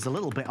 which is a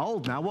little bit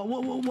old now,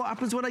 what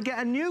happens when I get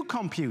a new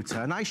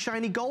computer, a nice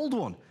shiny gold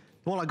one?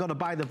 Well, I got to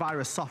buy the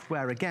virus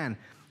software again.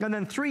 And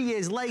then 3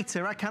 years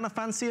later, I kind of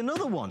fancy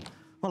another one.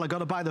 Well, I got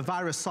to buy the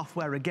virus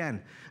software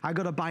again. I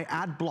got to buy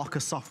ad blocker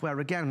software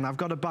again. And I've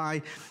got to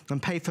buy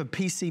and pay for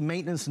PC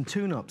maintenance and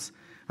tune-ups.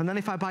 And then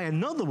if I buy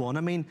another one,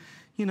 I mean,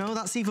 you know,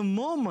 that's even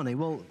more money.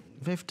 Well,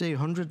 50,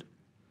 100,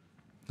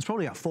 it's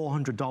probably at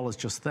 $400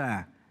 just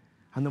there.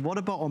 And then what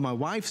about all my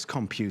wife's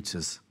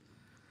computers?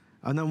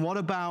 And then what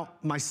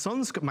about my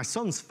son's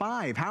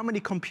 5. How many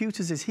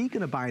computers is he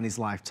going to buy in his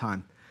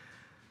lifetime?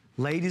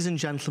 Ladies and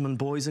gentlemen,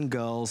 boys and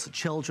girls,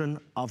 children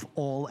of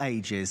all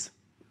ages,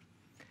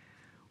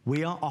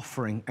 we are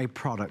offering a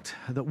product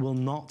that will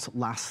not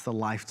last the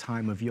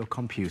lifetime of your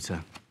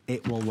computer.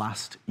 It will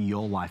last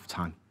your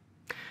lifetime.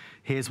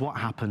 Here's what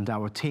happened.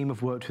 Our team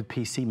have worked with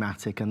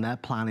PCmatic, and their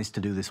plan is to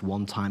do this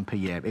one time per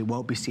year. It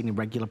won't be seen in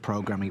regular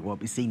programming. It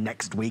won't be seen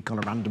next week on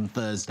a random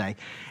Thursday.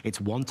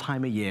 It's one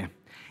time a year.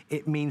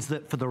 It means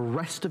that for the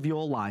rest of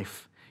your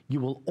life, you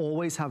will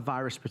always have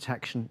virus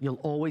protection. You'll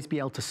always be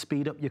able to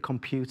speed up your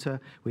computer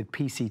with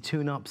PC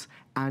tune-ups,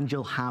 and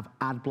you'll have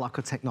ad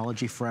blocker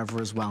technology forever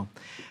as well.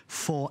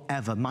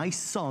 Forever. My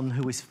son,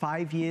 who is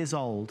 5 years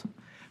old,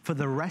 for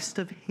the rest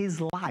of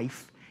his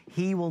life,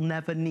 he will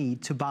never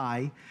need to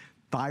buy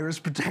virus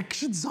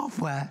protection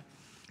software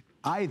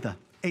either.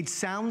 It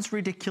sounds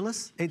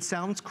ridiculous, it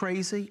sounds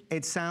crazy,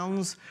 it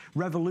sounds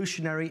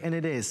revolutionary, and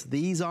it is.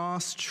 These are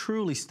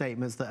truly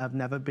statements that have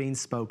never been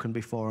spoken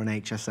before on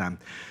HSN.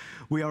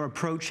 We are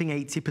approaching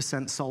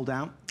 80% sold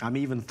out. I'm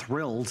even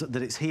thrilled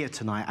that it's here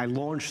tonight. I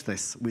launched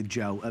this with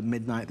Joe at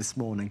midnight this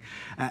morning.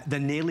 They're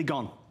nearly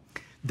gone.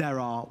 There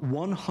are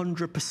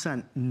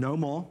 100% no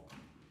more.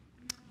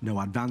 No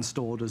advanced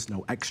orders,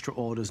 no extra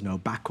orders, no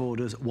back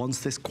orders. Once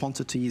this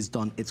quantity is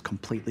done, it's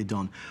completely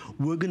done.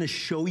 We're gonna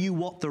show you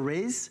what there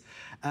is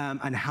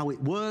and how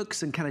it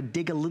works and kind of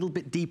dig a little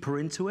bit deeper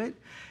into it.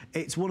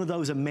 It's one of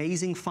those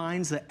amazing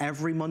finds that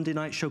every Monday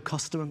Night Show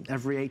customer,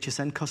 every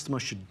HSN customer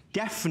should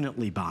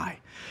definitely buy.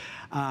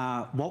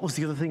 What was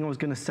the other thing I was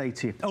gonna say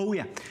to you? Oh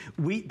yeah,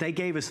 they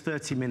gave us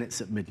 30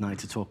 minutes at midnight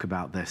to talk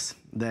about this.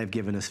 They've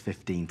given us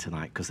 15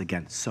 tonight, because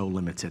again, so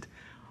limited.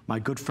 My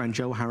good friend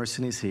Joe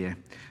Harrison is here.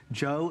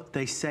 Joe,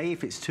 they say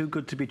if it's too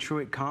good to be true,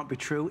 it can't be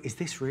true. Is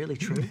this really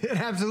true? It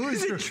absolutely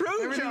is true. Is it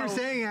true, Everything Joe? you're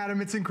saying, Adam,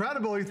 it's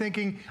incredible. You're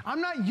thinking,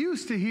 I'm not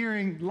used to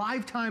hearing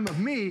lifetime of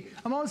me.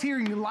 I'm always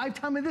hearing the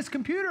lifetime of this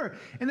computer.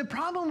 And the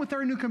problem with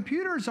our new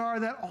computers are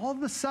that all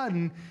of a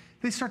sudden,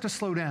 they start to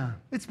slow down.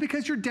 It's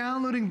because you're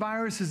downloading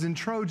viruses and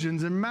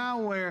Trojans and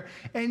malware,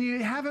 and you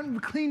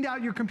haven't cleaned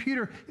out your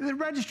computer. The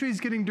registry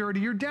is getting dirty.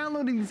 You're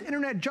downloading these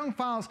internet junk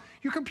files.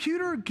 Your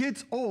computer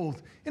gets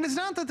old. And it's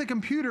not that the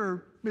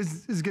computer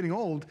is getting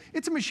old.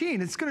 It's a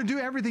machine. It's gonna do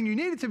everything you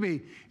need it to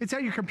be. It's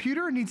that your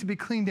computer needs to be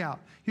cleaned out.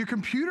 Your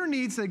computer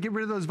needs to get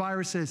rid of those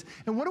viruses.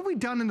 And what have we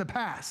done in the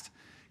past?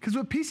 Because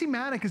what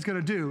PCmatic is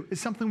gonna do is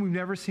something we've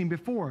never seen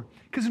before.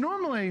 Because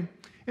normally,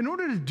 in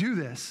order to do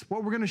this,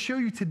 what we're gonna show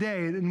you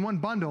today in one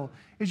bundle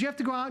is you have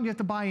to go out and you have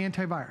to buy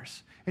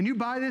antivirus. And you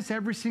buy this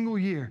every single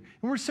year.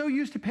 And we're so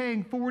used to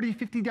paying $40,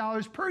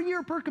 $50 per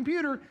year per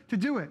computer to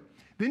do it.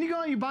 Then you go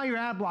out and you buy your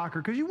ad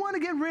blocker because you wanna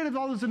get rid of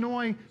all those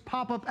annoying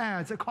pop-up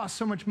ads that cost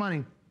so much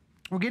money.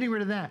 We're getting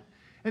rid of that.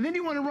 And then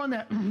you wanna run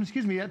that,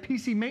 excuse me, that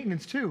PC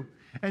maintenance too.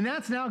 And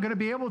that's now gonna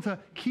be able to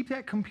keep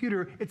that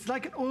computer. It's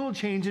like an oil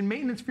change and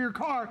maintenance for your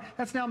car.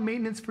 That's now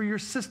maintenance for your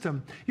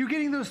system. You're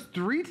getting those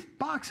 3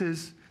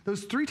 boxes,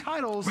 those 3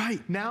 titles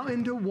now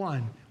into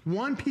one.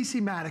 one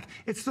PC-Matic.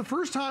 It's the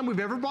first time we've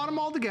ever bought them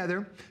all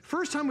together,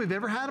 first time we've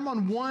ever had them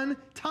on one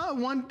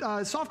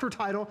software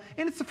title,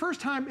 and it's the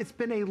first time it's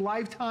been a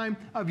lifetime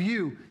of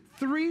you.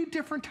 3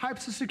 different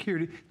types of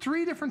security,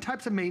 3 different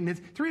types of maintenance,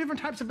 3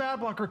 different types of ad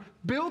blocker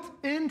built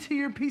into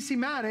your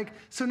PC-Matic.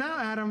 So now,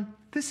 Adam,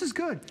 this is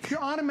good. You're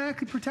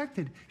automatically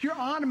protected. You're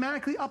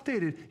automatically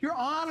updated. You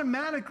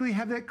automatically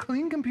have that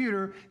clean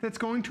computer that's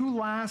going to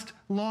last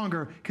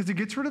longer because it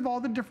gets rid of all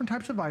the different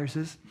types of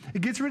viruses.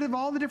 It gets rid of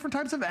all the different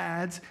types of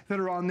ads that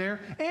are on there.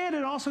 And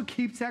it also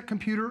keeps that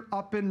computer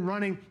up and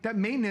running, that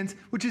maintenance,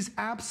 which is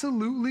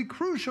absolutely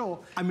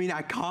crucial. I mean,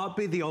 I can't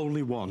be the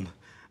only one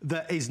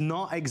that is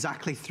not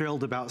exactly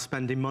thrilled about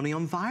spending money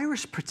on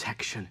virus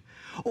protection.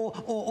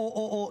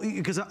 Or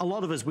because a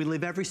lot of us, we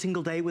live every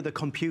single day with a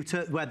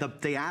computer where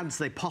the ads,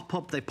 they pop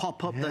up,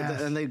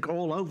 yes, and they go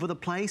all over the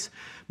place.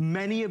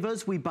 Many of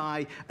us, we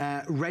buy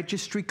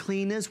registry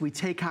cleaners. We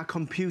take our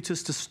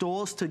computers to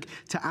stores to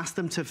ask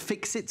them to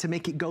fix it, to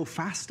make it go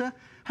faster.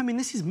 I mean,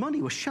 this is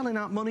money. We're shelling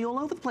out money all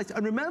over the place.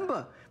 And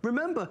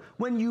remember,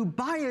 when you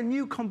buy a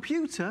new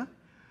computer,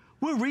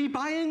 we're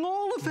rebuying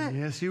all of it.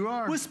 Yes, you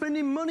are. We're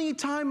spending money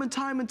time and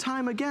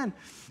time again.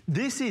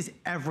 This is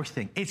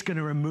everything. It's going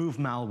to remove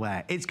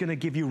malware. It's going to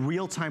give you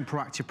real-time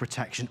proactive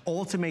protection,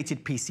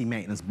 automated PC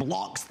maintenance,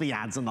 blocks the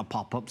ads and the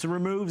pop-ups,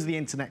 removes the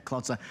internet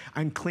clutter,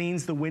 and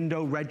cleans the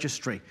window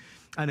registry.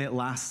 And it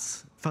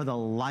lasts for the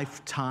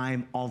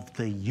lifetime of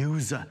the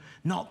user,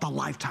 not the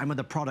lifetime of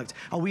the product.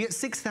 Are we at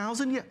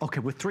 6,000 yet?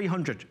 Okay, we're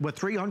 300. We're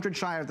 300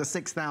 shy of the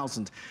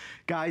 6,000.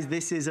 Guys,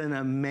 this is an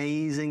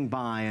amazing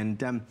buy.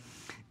 And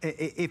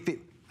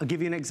I'll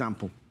give you an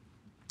example.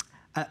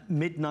 At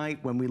midnight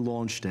when we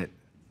launched it,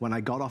 when I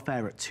got off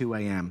air at 2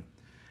 a.m.,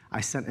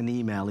 I sent an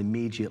email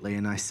immediately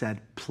and I said,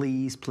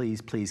 please,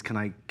 please, please, can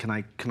I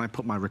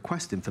put my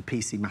request in for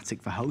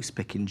PC-Matic for host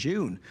pick in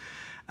June?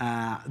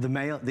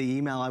 The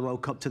email I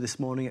woke up to this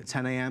morning at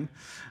 10 a.m.,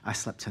 I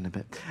slept in a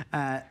bit,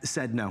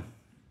 said no.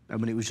 I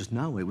mean, it was just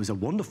no. It was a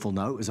wonderful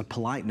no. It was a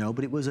polite no,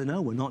 but it was a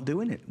no. We're not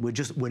doing it.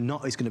 We're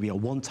not. It's going to be a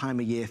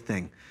one-time-a-year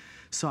thing.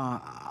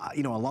 So,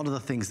 you know, a lot of the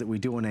things that we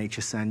do on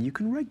HSN, you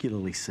can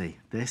regularly see.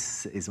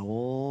 This is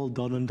all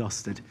done and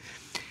dusted.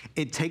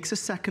 It takes a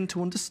second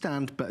to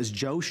understand, but as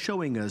Joe's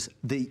showing us,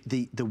 the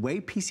way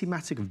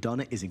PC-Matic have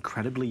done it is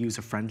incredibly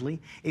user-friendly.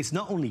 It's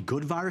not only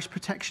good virus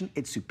protection,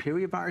 it's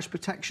superior virus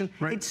protection.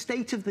 Right. It's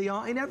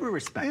state-of-the-art in every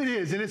respect. It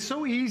is, and it's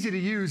so easy to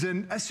use.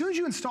 And as soon as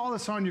you install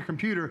this on your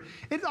computer,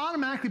 it's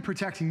automatically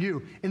protecting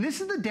you. And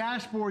this is the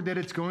dashboard that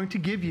it's going to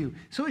give you.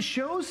 So it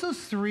shows those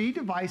 3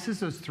 devices,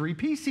 those 3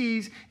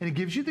 PCs, and it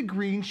gives you the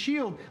green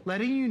shield,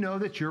 letting you know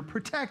that you're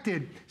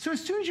protected. So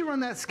as soon as you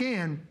run that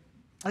scan,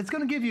 it's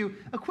going to give you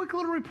a quick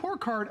little report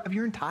card of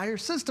your entire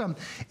system.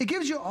 It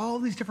gives you all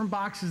these different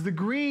boxes. The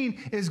green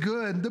is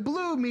good. The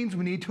blue means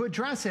we need to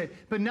address it.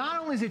 But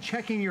not only is it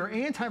checking your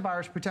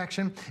antivirus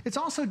protection, it's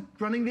also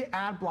running the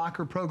ad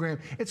blocker program.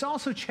 It's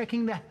also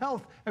checking the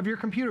health of your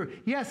computer.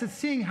 Yes, it's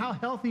seeing how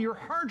healthy your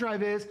hard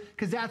drive is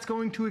because that's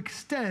going to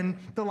extend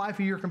the life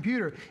of your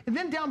computer. And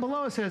then down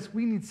below it says,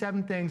 we need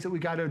 7 things that we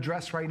got to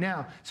address right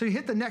now. So you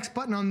hit the next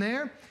button on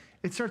there.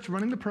 It starts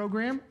running the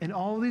program, and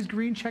all of these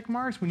green check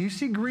marks, when you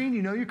see green,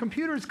 you know your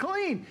computer is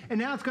clean, and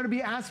now it's going to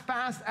be as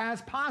fast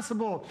as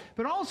possible.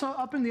 But also,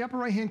 up in the upper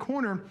right-hand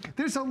corner,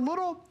 there's a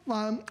little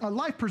a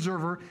life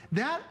preserver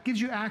that gives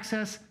you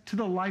access to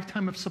the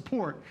lifetime of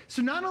support.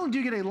 So not only do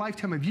you get a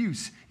lifetime of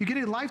use, you get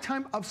a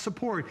lifetime of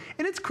support,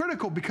 and it's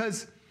critical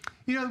because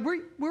you know,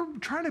 we're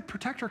trying to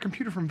protect our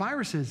computer from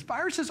viruses.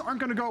 Viruses aren't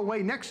going to go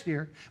away next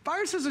year.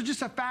 Viruses are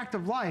just a fact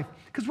of life.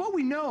 Because what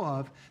we know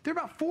of, there are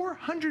about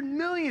 400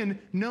 million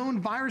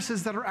known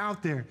viruses that are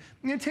out there.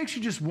 And it takes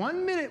you just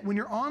 1 minute when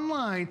you're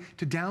online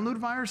to download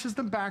viruses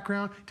in the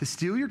background, to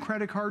steal your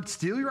credit card,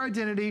 steal your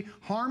identity,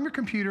 harm your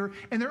computer,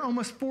 and there are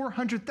almost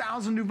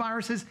 400,000 new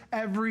viruses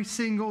every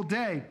single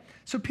day.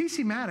 So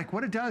PC-Matic,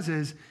 what it does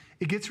is,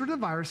 it gets rid of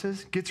the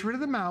viruses, gets rid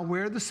of the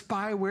malware, the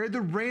spyware, the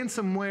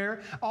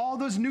ransomware, all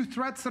those new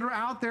threats that are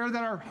out there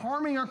that are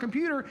harming our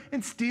computer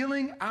and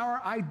stealing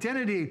our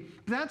identity.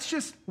 But that's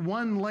just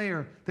one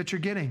layer that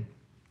you're getting.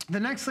 The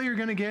next layer you're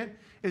going to get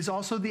is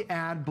also the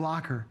ad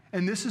blocker.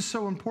 And this is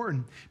so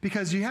important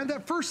because you have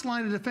that first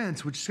line of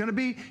defense, which is going to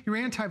be your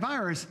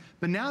antivirus,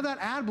 but now that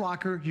ad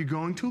blocker you're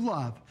going to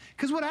love.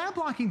 Because what ad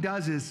blocking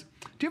does is,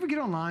 do you ever get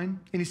online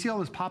and you see all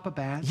those pop-up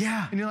ads?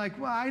 Yeah. And you're like,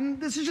 well,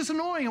 this is just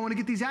annoying. I want to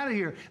get these out of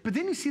here. But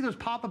then you see those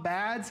pop-up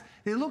ads.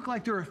 They look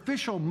like they're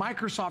official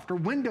Microsoft or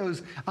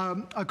Windows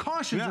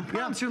cautions and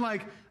prompts. You're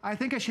like, I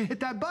think I should hit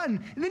that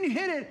button. And then you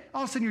hit it.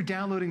 All of a sudden, you're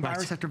downloading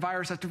virus after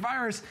virus after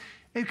virus.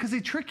 Because they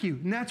trick you,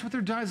 and that's what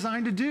they're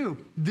designed to do.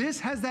 This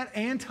has that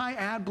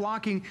anti-ad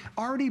blocking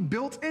already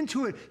built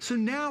into it. So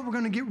now we're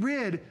going to get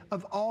rid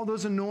of all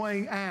those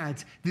annoying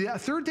ads. The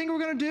third thing we're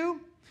going to do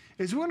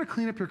is we're going to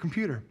clean up your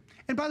computer.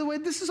 And by the way,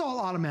 this is all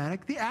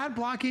automatic. The ad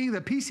blocking,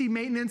 the PC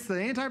maintenance, the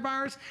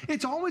antivirus,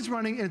 it's always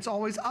running and it's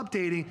always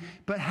updating.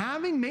 But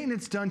having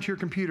maintenance done to your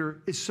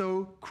computer is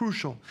so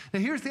crucial.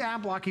 Now here's the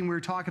ad blocking we were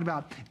talking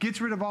about.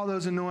 Gets rid of all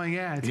those annoying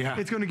ads. Yeah.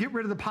 It's going to get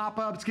rid of the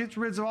pop-ups, gets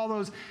rid of all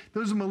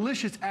those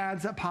malicious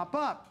ads that pop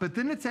up. But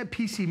then it's that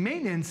PC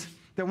maintenance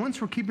that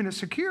once we're keeping it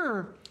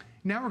secure,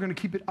 now we're going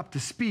to keep it up to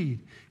speed.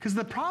 Because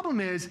the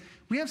problem is,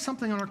 we have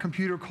something on our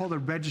computer called a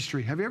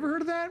registry. Have you ever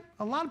heard of that?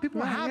 A lot of people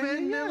have it,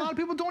 and a lot of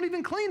people don't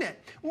even clean it.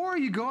 Or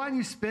you go out and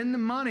you spend the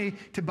money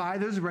to buy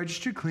those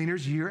registry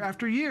cleaners year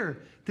after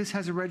year. This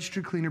has a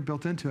registry cleaner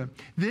built into it.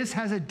 This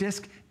has a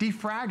disk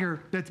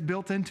defragger that's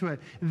built into it.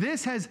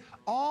 This has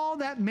all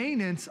that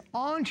maintenance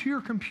onto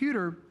your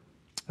computer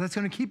that's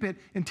going to keep it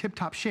in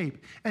tip-top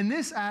shape. And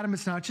this, Adam,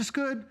 is not just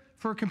good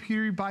for a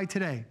computer you buy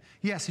today.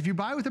 Yes, if you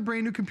buy with a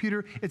brand new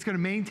computer, it's going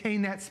to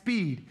maintain that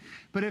speed.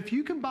 But if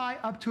you can buy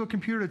up to a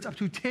computer that's up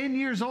to 10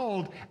 years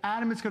old,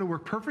 Adam, it's going to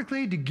work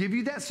perfectly to give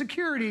you that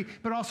security,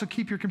 but also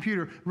keep your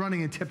computer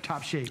running in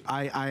tip-top shape.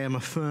 I am a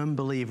firm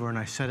believer, and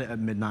I said it at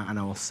midnight, and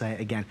I will say it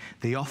again.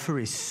 The offer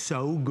is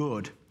so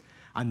good,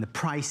 and the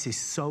price is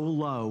so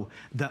low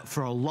that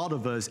for a lot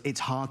of us, it's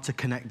hard to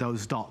connect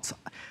those dots.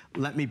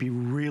 Let me be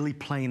really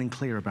plain and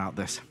clear about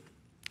this.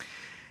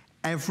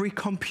 Every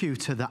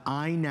computer that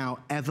I now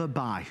ever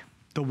buy,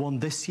 the one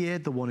this year,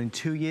 the one in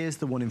 2 years,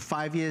 the one in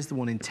 5 years, the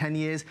one in 10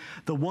 years,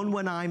 the one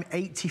when I'm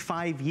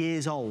 85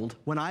 years old,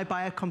 when I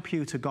buy a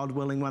computer, God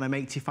willing, when I'm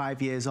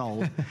 85 years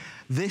old,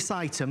 this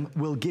item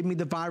will give me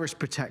the virus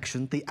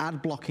protection, the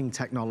ad blocking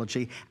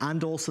technology,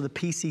 and also the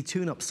PC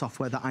tune-up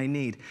software that I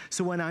need.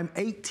 So when I'm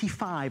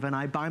 85 and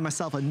I buy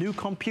myself a new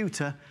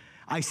computer,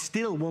 I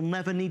still will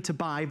never need to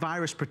buy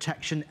virus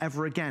protection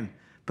ever again.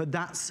 But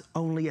that's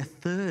only a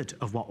third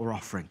of what we're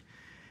offering.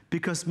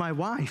 Because my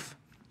wife,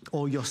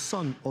 or your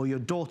son, or your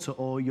daughter,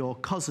 or your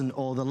cousin,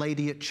 or the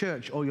lady at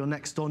church, or your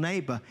next door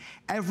neighbor,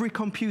 every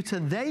computer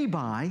they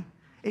buy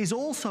is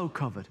also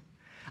covered.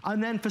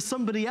 And then for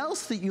somebody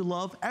else that you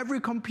love, every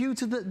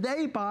computer that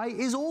they buy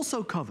is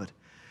also covered.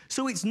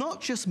 So it's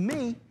not just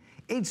me,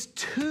 it's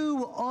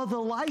 2 other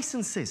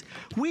licenses.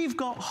 We've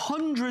got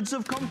hundreds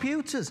of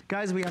computers.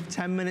 Guys, we have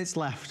 10 minutes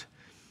left.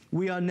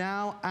 We are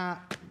now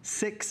at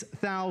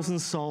 6,000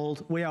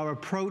 sold. We are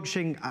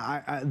approaching,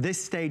 at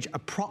this stage,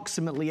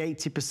 approximately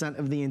 80%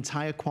 of the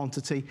entire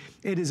quantity.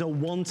 It is a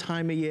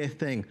one-time-a-year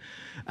thing.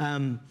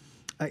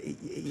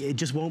 It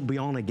just won't be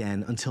on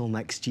again until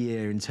next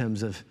year in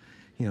terms of,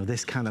 you know,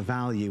 this kind of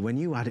value. When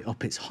you add it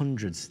up, it's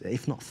hundreds,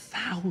 if not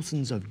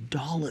thousands of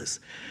dollars.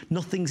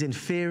 Nothing's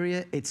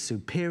inferior, it's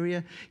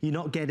superior. You're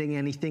not getting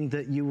anything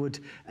that you would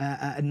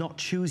not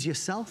choose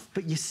yourself,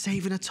 but you're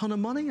saving a ton of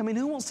money. I mean,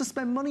 who wants to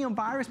spend money on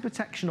virus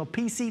protection or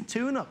PC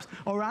tune-ups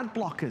or ad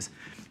blockers?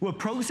 We're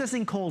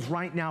processing calls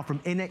right now from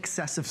in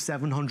excess of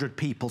 700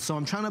 people. So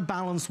I'm trying to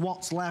balance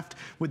what's left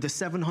with the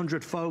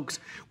 700 folks.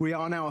 We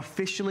are now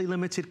officially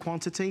limited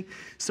quantity.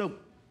 So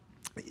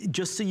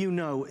just so you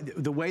know,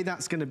 the way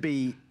that's going to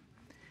be,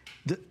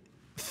 the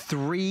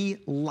 3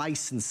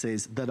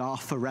 licenses that are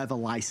forever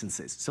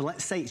licenses. So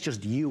let's say it's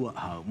just you at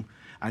home,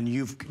 and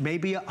you've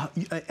maybe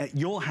at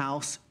your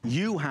house,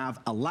 you have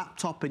a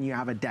laptop and you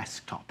have a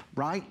desktop,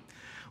 right?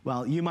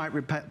 Well, you might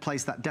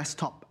replace that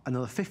desktop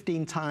another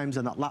 15 times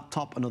and that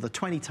laptop another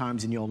 20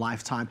 times in your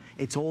lifetime.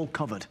 It's all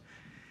covered.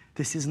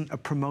 This isn't a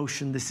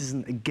promotion, this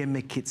isn't a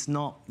gimmick, it's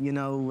not, you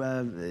know,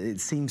 it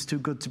seems too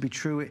good to be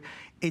true.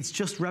 It's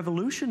just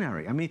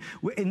revolutionary. I mean,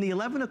 in the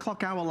 11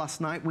 o'clock hour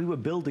last night, we were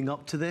building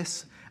up to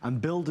this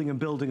and building and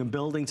building and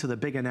building to the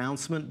big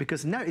announcement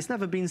because it's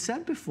never been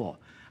said before.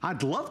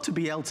 I'd love to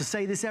be able to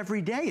say this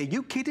every day. Are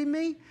you kidding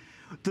me?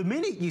 The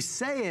minute you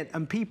say it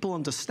and people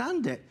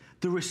understand it,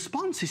 the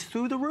response is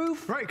through the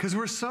roof. Right, because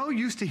we're so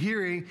used to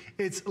hearing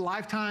it's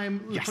lifetime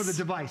for the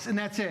device, and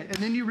that's it. And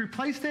then you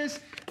replace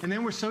this, and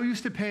then we're so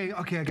used to paying,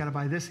 okay, I gotta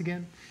buy this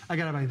again, I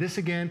gotta buy this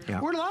again.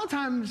 Yeah. Or a lot of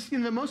times, you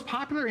know, the most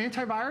popular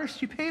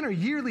antivirus, you pay on a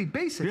yearly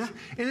basis. Yeah.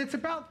 And it's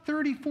about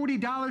 $30,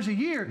 $40 a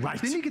year.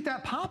 Right. Then you get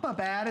that pop-up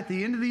ad at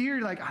the end of the year,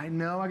 you're like, I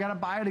know, I gotta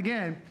buy it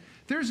again.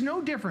 There's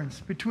no difference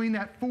between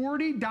that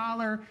 $40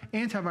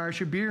 antivirus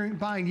you're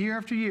buying year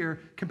after year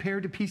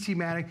compared to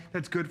PCmatic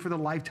that's good for the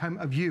lifetime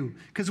of you.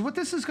 Because what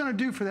this is going to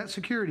do for that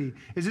security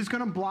is it's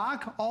going to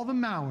block all the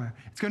malware.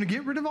 It's going to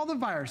get rid of all the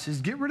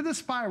viruses, get rid of the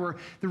spyware.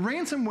 The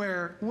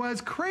ransomware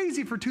was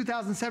crazy for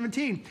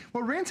 2017.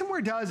 What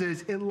ransomware does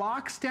is it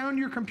locks down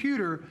your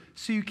computer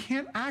so you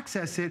can't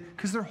access it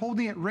because they're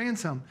holding it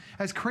ransom.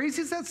 As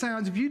crazy as that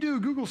sounds, if you do a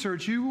Google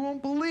search, you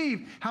won't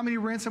believe how many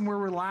ransomware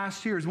were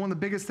last year. It's one of the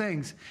biggest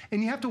things.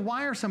 And you have to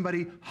wire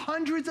somebody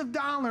hundreds of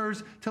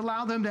dollars to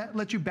allow them to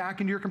let you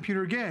back into your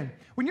computer again.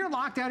 When you're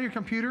locked out of your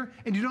computer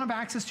and you don't have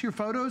access to your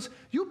photos,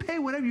 you'll pay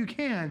whatever you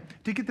can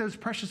to get those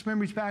precious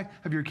memories back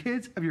of your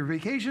kids, of your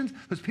vacations,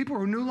 those people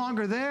who are no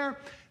longer there.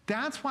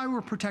 That's why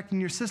we're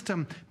protecting your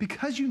system,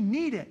 because you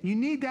need it. You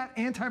need that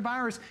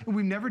antivirus, and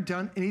we've never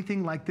done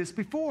anything like this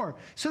before.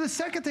 So the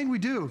second thing we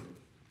do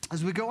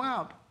is we go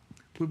out,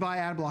 we buy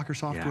ad blocker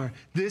software.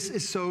 This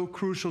is so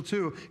crucial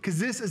too, because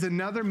this is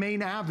another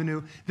main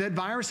avenue that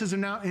viruses are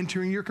now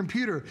entering your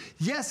computer.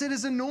 Yes, it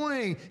is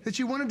annoying that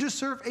you want to just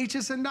surf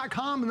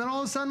hsn.com and then all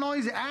of a sudden all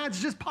these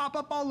ads just pop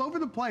up all over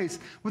the place.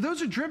 Well,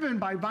 those are driven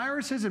by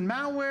viruses and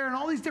malware and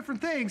all these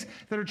different things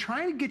that are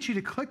trying to get you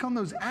to click on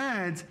those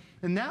ads.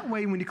 And that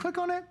way, when you click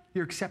on it,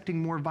 you're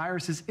accepting more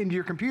viruses into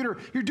your computer.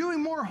 You're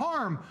doing more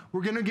harm.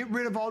 We're going to get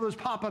rid of all those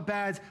pop-up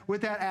ads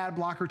with that ad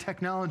blocker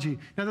technology.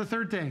 Now, the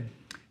third thing.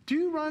 Do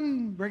you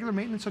run regular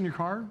maintenance on your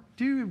car?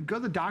 Do you go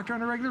to the doctor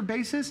on a regular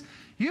basis?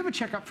 You have a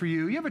checkup for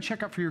you. You have a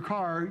checkup for your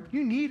car.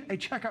 You need a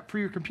checkup for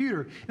your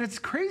computer. And as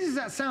crazy as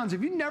that sounds,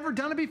 if you've never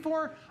done it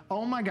before,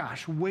 oh my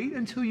gosh, wait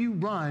until you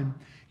run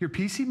your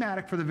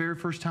PC-Matic for the very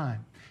first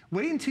time.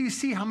 Wait until you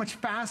see how much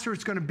faster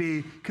it's going to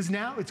be, because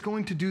now it's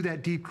going to do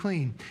that deep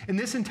clean. And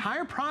this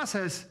entire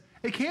process,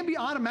 it can be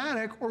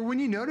automatic, or when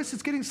you notice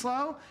it's getting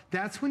slow,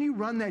 that's when you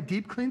run that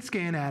deep clean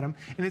scan at them,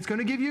 and it's going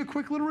to give you a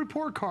quick little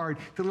report card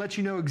to let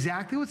you know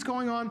exactly what's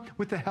going on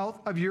with the health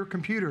of your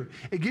computer.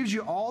 It gives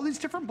you all these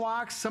different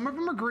blocks. Some of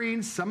them are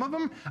green, some of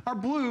them are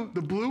blue.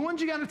 The blue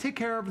ones you got to take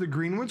care of, the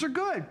green ones are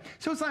good.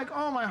 So it's like,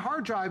 oh, my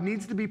hard drive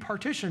needs to be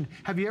partitioned.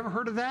 Have you ever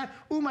heard of that?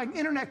 Oh, my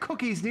internet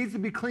cookies needs to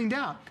be cleaned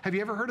out. Have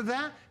you ever heard of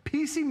that?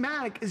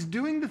 PC-Matic is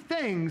doing the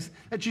things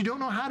that you don't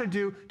know how to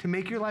do to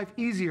make your life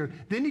easier.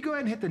 Then you go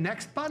ahead and hit the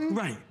next button.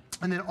 Right.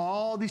 And then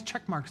all these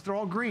check marks, they're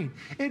all green.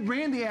 It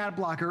ran the ad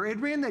blocker. It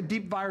ran that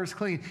deep virus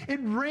clean. It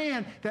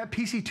ran that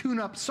PC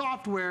tune-up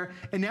software.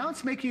 And now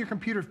it's making your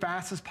computer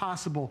fast as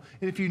possible.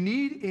 And if you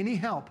need any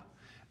help,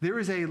 there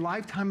is a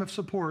lifetime of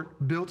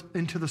support built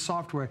into the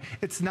software.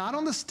 It's not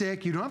on the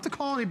stick. You don't have to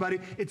call anybody.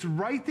 It's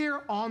right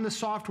there on the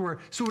software.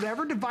 So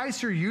whatever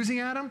device you're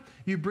using, Adam,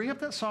 you bring up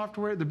that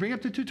software, they bring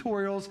up the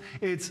tutorials.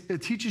 It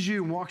teaches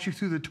you and walks you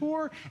through the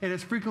tour. It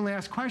has frequently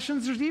asked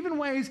questions. There's even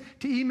ways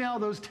to email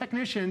those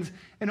technicians.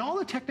 And all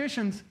the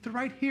technicians, they're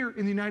right here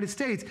in the United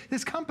States.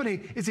 This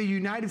company is a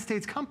United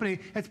States company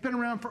that's been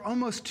around for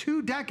almost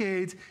 2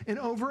 decades, and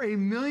over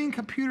 1 million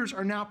computers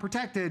are now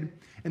protected.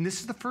 And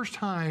this is the first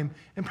time,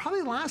 and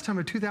probably the last time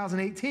in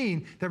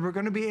 2018, that we're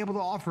going to be able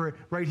to offer it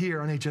right here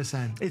on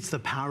HSN. It's the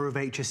power of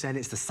HSN,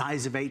 it's the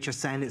size of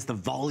HSN, it's the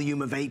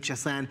volume of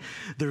HSN.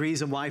 The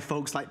reason why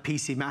folks like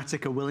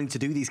PC-Matic are willing to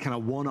do these kind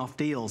of one-off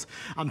deals.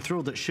 I'm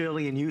thrilled that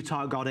Shirley in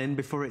Utah got in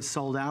before it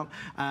sold out.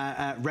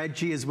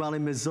 Reggie as well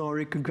in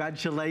Missouri,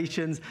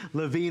 congratulations.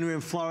 Lavina in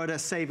Florida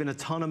saving a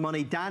ton of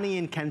money. Danny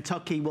in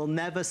Kentucky will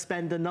never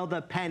spend another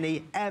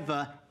penny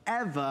ever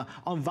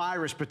on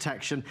virus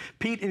protection.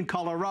 Pete in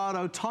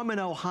Colorado, Tom in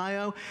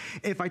Ohio.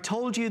 If I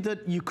told you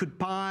that you could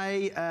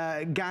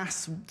buy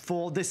gas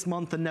for this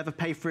month and never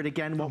pay for it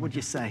again, what would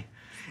you say?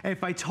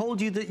 If I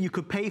told you that you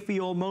could pay for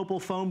your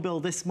mobile phone bill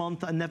this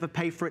month and never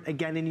pay for it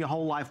again in your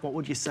whole life, what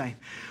would you say?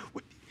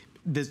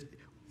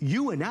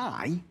 You and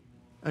I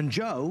and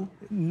Joe,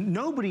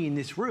 nobody in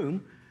this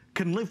room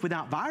can live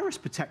without virus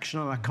protection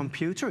on a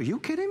computer. Are you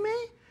kidding me?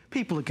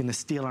 People are going to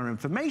steal our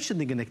information.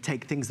 They're going to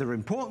take things that are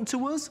important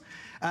to us.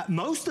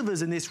 Most of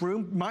us in this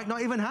room might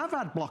not even have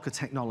ad blocker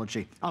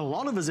technology. A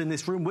lot of us in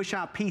this room wish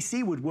our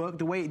PC would work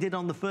the way it did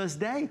on the first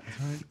day,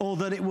 or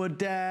that it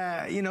would,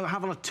 you know,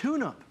 have a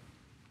tune-up.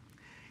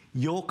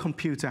 Your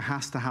computer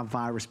has to have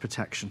virus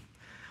protection.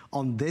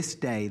 On this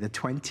day, the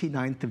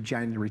 29th of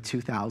January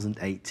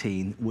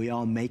 2018, we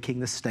are making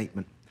the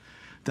statement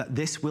that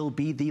this will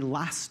be the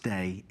last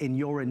day in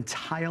your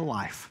entire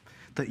life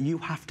that you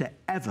have to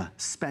ever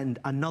spend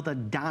another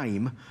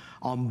dime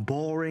on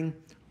boring,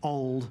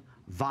 old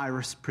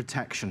virus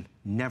protection.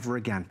 Never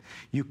again.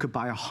 You could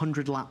buy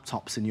 100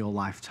 laptops in your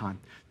lifetime,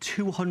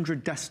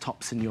 200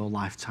 desktops in your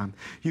lifetime.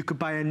 You could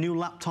buy a new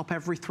laptop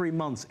every 3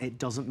 months. It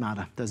doesn't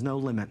matter. There's no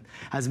limit.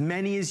 As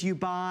many as you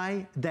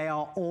buy, they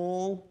are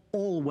all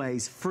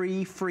always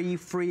free,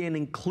 and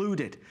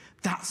included.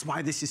 That's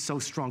why this is so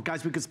strong.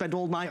 Guys, we could spend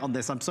all night on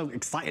this. I'm so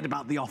excited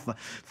about the offer.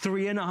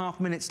 3.5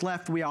 minutes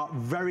left. We are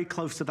very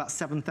close to that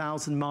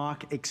 7,000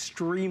 mark.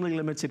 Extremely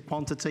limited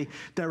quantity.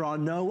 There are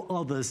no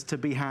others to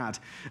be had.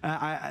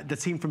 The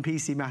team from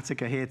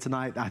PC-Matic are here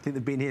tonight. I think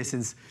they've been here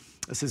since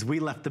we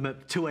left them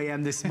at 2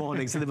 a.m. this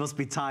morning, so they must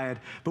be tired.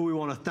 But we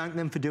want to thank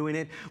them for doing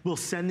it. We'll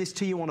send this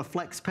to you on a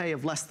flex pay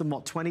of less than,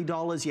 what,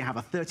 $20. You have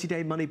a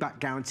 30-day money-back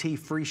guarantee,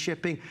 free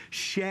shipping.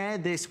 Share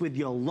this with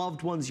your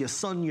loved ones, your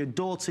son, your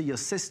daughter, your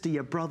sister,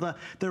 your brother.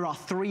 There are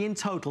 3 in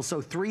total,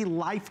 so 3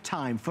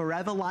 lifetime,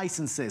 forever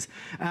licenses.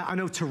 I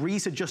know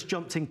Teresa just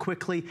jumped in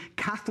quickly.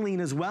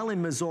 Kathleen as well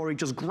in Missouri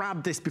just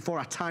grabbed this before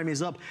our time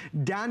is up.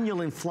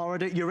 Daniel in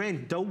Florida, you're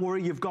in. Don't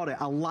worry, you've got it.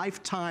 A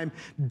lifetime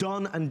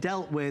done and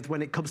dealt with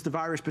when it comes to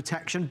virus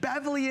protection.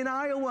 Beverly in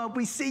Iowa,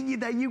 we see you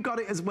there. You got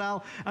it as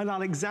well. And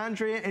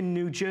Alexandria in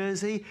New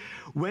Jersey.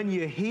 When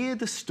you hear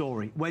the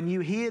story, when you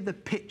hear the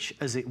pitch,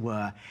 as it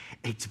were,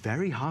 it's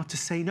very hard to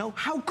say no.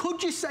 How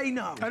could you say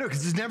no? I know,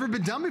 because it's never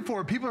been done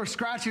before. People are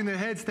scratching their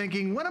heads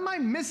thinking, what am I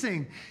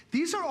missing?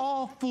 These are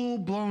all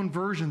full-blown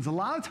versions. A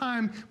lot of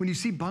time when you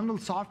see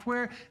bundled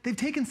software, they've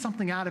taken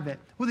something out of it.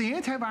 Well, the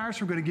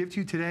antivirus we're going to give to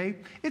you today,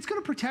 it's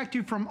going to protect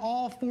you from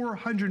all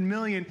 400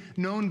 million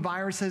known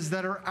viruses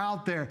that are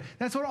out there.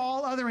 That's what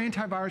all other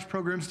antivirus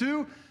programs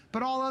do.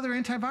 But all other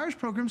antivirus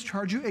programs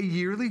charge you a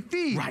yearly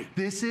fee. Right.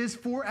 This is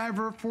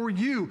forever for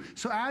you.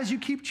 So as you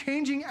keep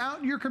changing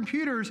out your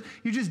computers,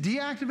 you just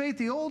deactivate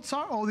the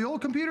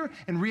old computer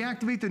and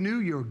reactivate the new,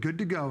 you're good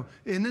to go.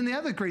 And then the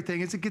other great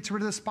thing is it gets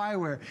rid of the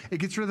spyware. It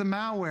gets rid of the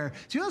malware.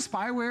 So you know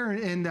spyware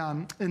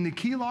and the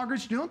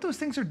keyloggers, you know what those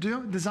things are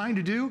designed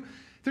to do?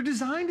 They're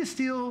designed to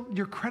steal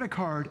your credit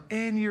card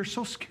and your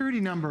social security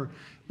number.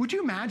 Would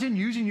you imagine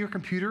using your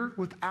computer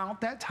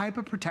without that type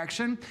of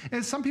protection?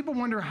 And some people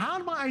wonder, how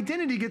did my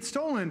identity get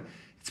stolen?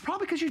 It's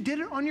probably because you did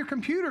it on your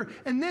computer,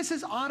 and this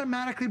is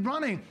automatically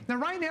running. Now,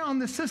 right now on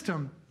this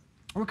system,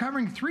 we're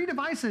covering 3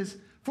 devices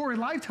for a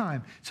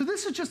lifetime. So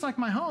this is just like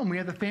my home. We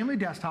have the family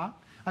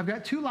desktop. I've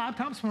got 2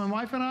 laptops for my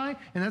wife and I,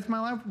 and that's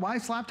my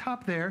wife's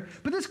laptop there.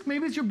 But this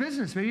maybe it's your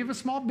business. Maybe you have a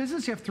small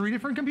business, you have 3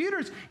 different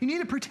computers. You need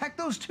to protect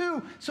those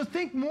too. So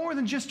think more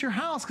than just your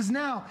house, because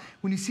now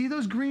when you see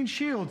those green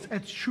shields,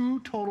 it's true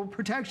total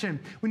protection.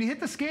 When you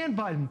hit the scan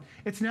button,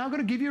 it's now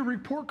going to give you a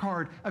report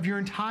card of your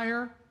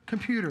entire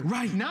computer.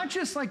 Right. Not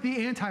just like the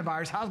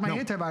antivirus. How's my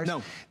antivirus?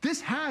 No.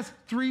 This has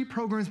 3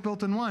 programs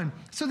built in one.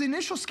 So the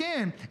initial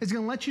scan is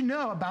going to let you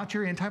know about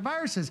your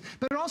antiviruses,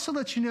 but it also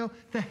lets you know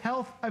the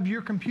health of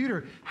your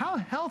computer. How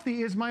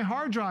healthy is my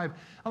hard drive?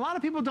 A lot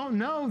of people don't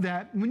know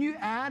that when you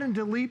add and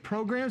delete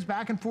programs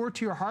back and forth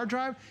to your hard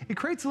drive, it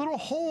creates little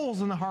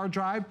holes in the hard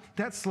drive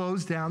that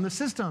slows down the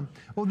system.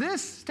 Well,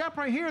 this step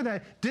right here,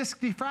 that disk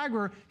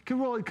defragger,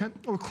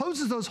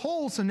 closes those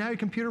holes, so now your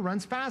computer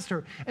runs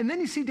faster. And then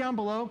you see down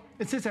below,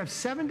 it says I have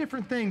 7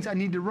 different things I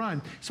need to run.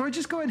 So I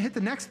just go ahead and hit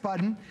the next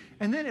button,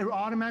 and then it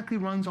automatically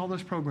runs all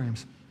those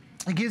programs.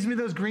 It gives me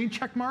those green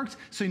check marks,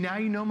 so now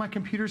you know my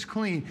computer's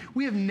clean.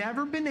 We have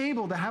never been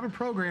able to have a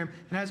program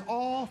that has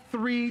all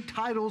 3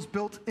 titles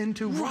built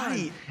into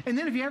one. And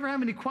then if you ever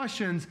have any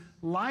questions,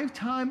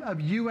 lifetime of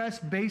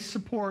US-based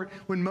support.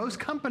 When most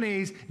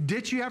companies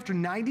ditch you after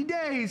 90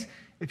 days,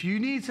 if you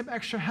need some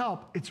extra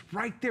help, it's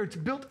right there. It's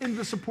built into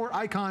the support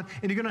icon,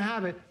 and you're going to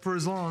have it for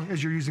as long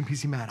as you're using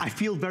PCmatic. I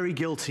feel very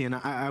guilty, and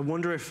I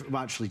wonder if,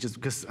 well, actually,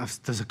 just because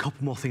there's a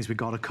couple more things we've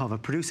got to cover.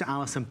 Producer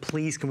Allison,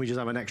 please, can we just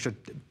have an extra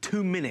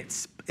 2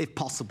 minutes, if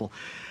possible?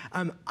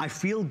 I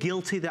feel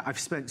guilty that I've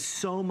spent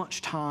so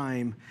much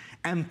time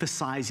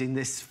emphasizing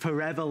this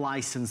forever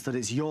license, that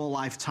it's your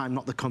lifetime,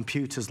 not the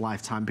computer's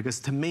lifetime, because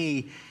to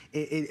me,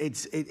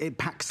 it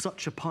packs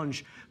such a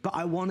punch. But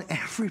I want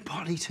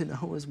everybody to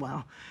know as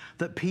well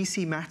that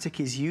PCmatic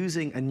is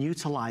using and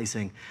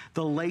utilizing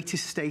the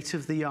latest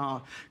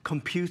state-of-the-art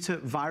computer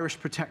virus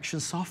protection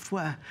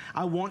software.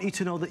 I want you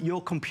to know that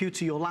your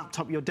computer, your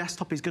laptop, your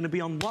desktop is going to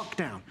be on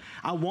lockdown.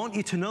 I want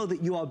you to know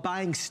that you are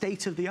buying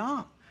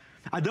state-of-the-art.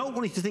 I don't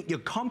want you to think you're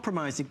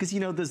compromising, because, you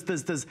know,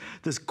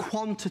 there's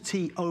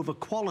quantity over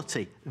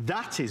quality.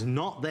 That is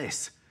not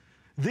this.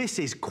 This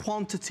is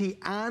quantity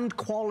and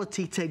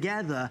quality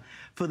together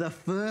for the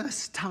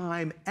first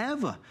time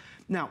ever.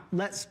 Now,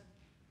 let's,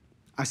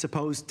 I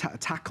suppose,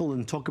 tackle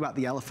and talk about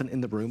the elephant in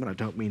the room, and I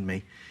don't mean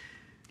me.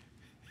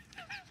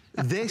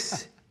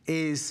 This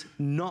is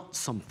not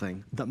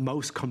something that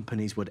most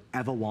companies would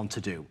ever want to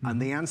do. And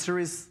the answer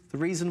is, the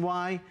reason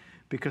why,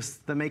 because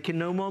they're making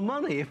no more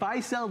money. If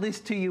I sell this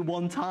to you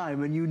one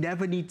time and you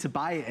never need to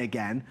buy it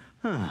again,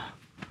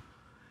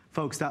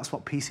 folks, that's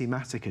what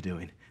PCmatic are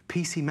doing.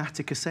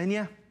 PCmatic are saying,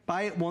 yeah,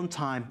 buy it one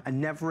time and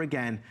never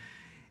again.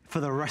 For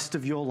the rest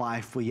of your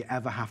life will you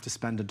ever have to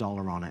spend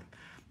 $1 on it.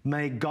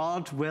 May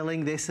God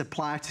willing this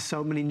apply to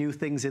so many new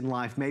things in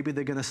life. Maybe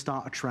they're going to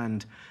start a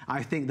trend.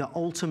 I think that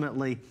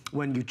ultimately,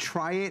 when you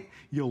try it,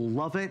 you'll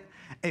love it.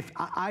 If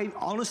I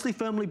honestly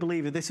firmly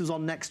believe if this was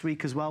on next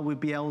week as well, we'd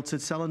be able to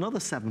sell another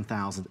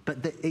 7,000.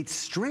 But it's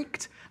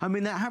strict. I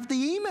mean, they have the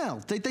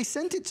email. They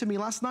sent it to me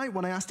last night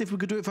when I asked if we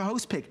could do it for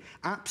Host Pick.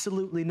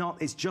 Absolutely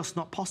not. It's just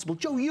not possible.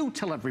 Joe, you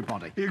tell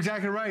everybody. You're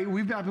exactly right.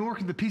 I've been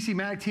working with the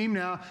PCmatic team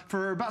now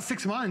for about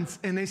 6 months,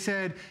 and they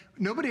said,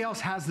 nobody else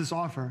has this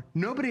offer.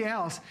 Nobody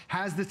else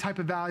has this type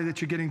of value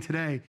that you're getting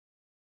today.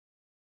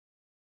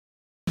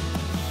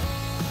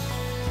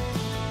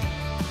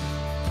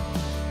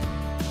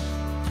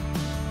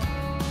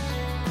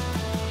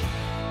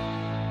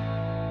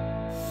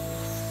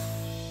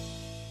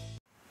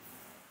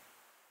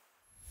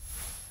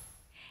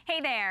 Hey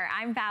there,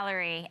 I'm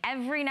Valerie.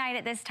 Every night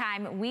at this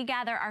time, we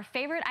gather our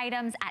favorite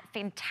items at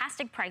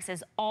fantastic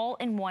prices all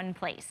in one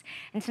place.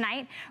 And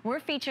tonight, we're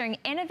featuring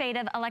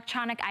innovative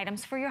electronic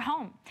items for your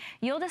home.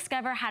 You'll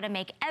discover how to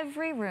make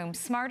every room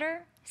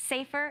smarter,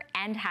 safer,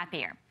 and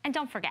happier. And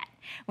don't forget,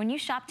 when you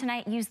shop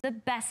tonight, use the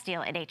best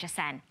deal at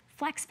HSN,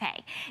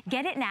 FlexPay.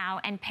 Get it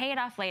now and pay it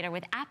off later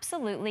with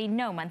absolutely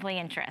no monthly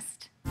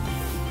interest.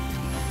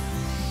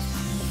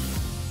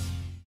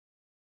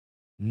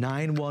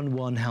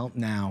 911 Help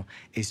Now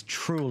is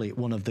truly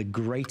one of the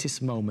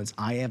greatest moments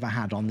I ever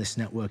had on this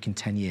network in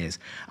 10 years.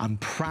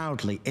 And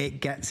proudly,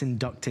 it gets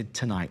inducted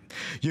tonight.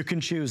 You can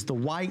choose the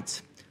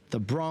white, the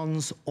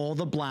bronze, or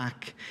the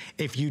black.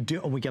 If you do,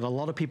 and we get a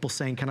lot of people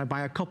saying, can I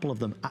buy a couple of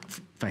them?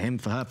 For him,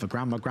 for her, for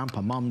grandma,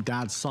 grandpa, mom,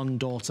 dad, son,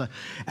 daughter.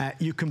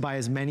 You can buy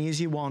as many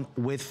as you want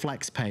with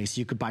FlexPay. So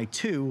you could buy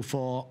 2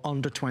 for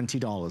under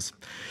 $20.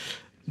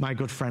 My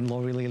good friend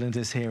Laurie Leland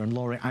is here, and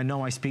Laurie, I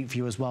know I speak for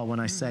you as well when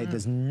I say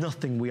there's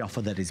nothing we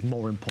offer that is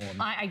more important.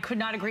 I could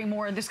not agree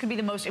more. This could be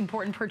the most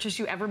important purchase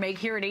you ever make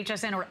here at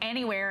HSN or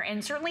anywhere,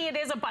 and certainly it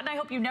is a button I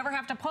hope you never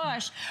have to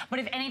push, but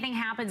if anything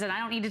happens, and I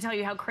don't need to tell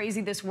you how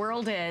crazy this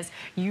world is,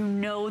 you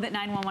know that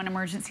 911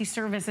 emergency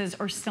services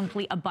are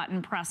simply a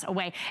button press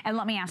away. And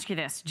let me ask you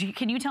this,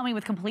 can you tell me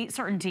with complete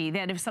certainty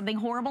that if something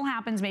horrible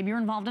happens, maybe you're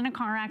involved in a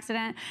car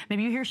accident,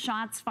 maybe you hear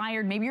shots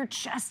fired, maybe your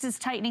chest is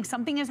tightening,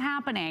 something is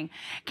happening,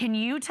 can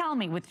you tell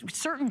me with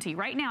certainty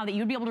right now that you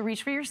would be able to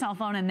reach for your cell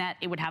phone and that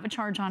it would have a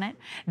charge on it,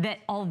 that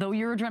although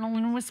your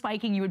adrenaline was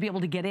spiking, you would be able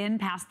to get in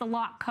past the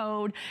lock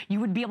code, you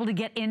would be able to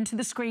get into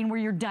the screen where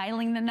you're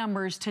dialing the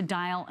numbers to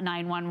dial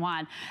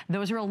 911.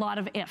 Those are a lot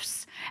of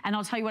ifs. And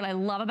I'll tell you what I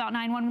love about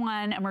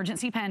 911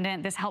 emergency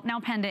pendant, this Help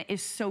Now pendant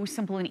is so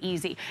simple and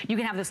easy. You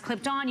can have this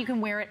clipped on, you can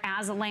wear it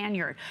as a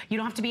lanyard. You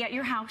don't have to be at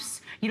your house,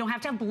 you don't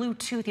have to have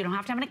Bluetooth, you don't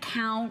have to have an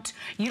account,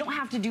 you don't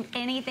have to do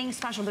anything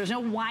special. There's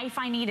no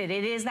Wi-Fi needed.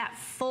 It is that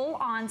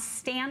full-on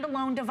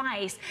standalone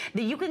device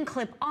that you can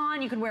clip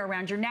on, you can wear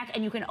around your neck,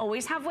 and you can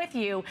always have with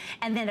you.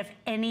 And then if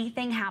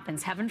anything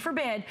happens, heaven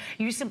forbid,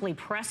 you simply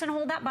press and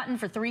hold that button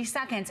for 3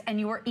 seconds and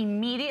you are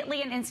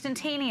immediately and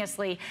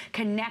instantaneously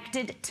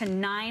connected to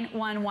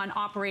 911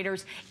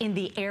 operators in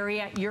the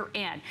area you're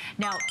in.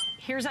 Now,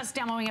 here's us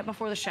demoing it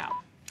before the show.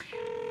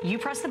 You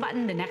press the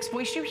button, the next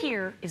voice you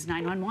hear is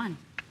 911.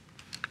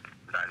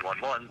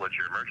 911, what's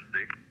your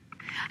emergency?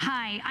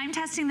 Hi, I'm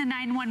testing the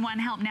 911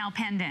 Help Now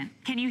pendant.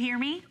 Can you hear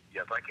me?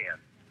 Yes, I can.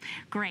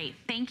 Great,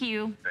 thank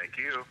you. Thank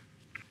you.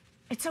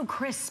 It's so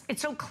crisp,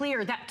 it's so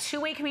clear. That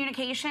two-way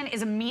communication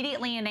is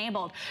immediately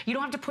enabled. You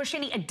don't have to push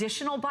any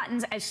additional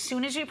buttons. As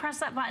soon as you press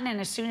that button and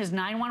as soon as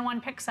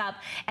 911 picks up,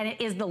 and it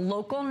is the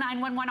local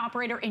 911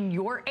 operator in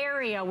your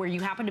area where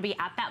you happen to be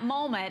at that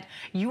moment,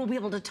 you will be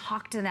able to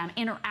talk to them,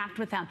 interact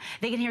with them.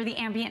 They can hear the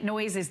ambient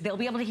noises. They'll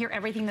be able to hear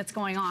everything that's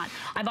going on.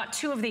 I bought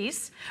 2 of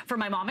these for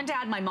my mom and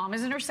dad. My mom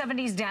is in her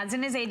 70s, dad's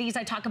in his 80s.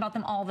 I talk about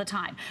them all the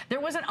time. There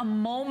wasn't a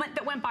moment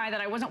that went by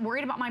that I wasn't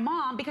worried about my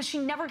mom because she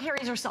never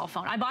carries her cell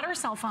phone. I bought her a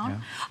cell phone. Yeah.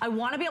 I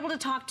want to be able to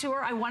talk to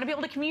her. I want to be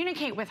able to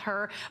communicate with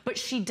her, but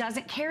she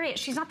doesn't carry it.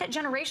 She's not that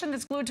generation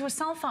that's glued to a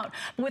cell phone.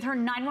 But with her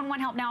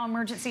 911 Help Now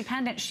emergency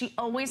pendant, she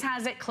always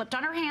has it clipped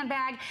on her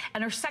handbag,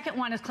 and her second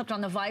one is clipped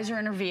on the visor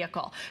in her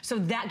vehicle. So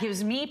that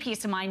gives me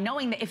peace of mind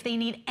knowing that if they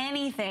need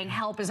anything,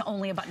 help is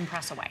only a button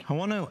press away. I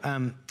want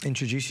to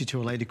introduce you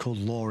to a lady called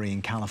Laurie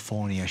in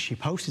California. She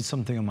posted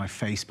something on my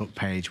Facebook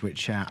page,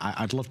 which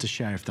I'd love to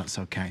share if that's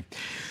okay.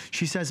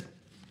 She says,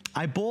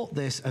 I bought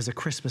this as a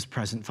Christmas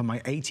present for my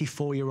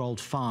 84-year-old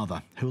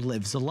father who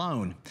lives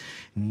alone.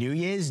 New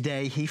Year's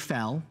Day, he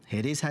fell,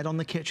 hit his head on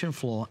the kitchen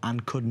floor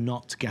and could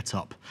not get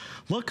up.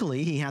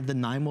 Luckily, he had the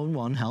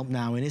 911 Help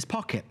Now in his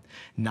pocket.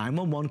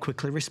 911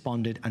 quickly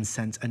responded and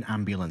sent an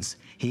ambulance.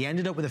 He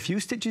ended up with a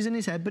few stitches in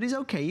his head, but he's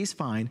okay, he's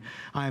fine.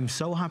 I am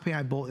so happy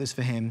I bought this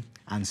for him,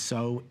 and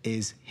so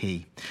is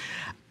he.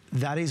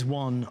 That is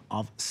one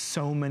of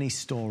so many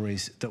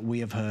stories that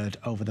we have heard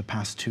over the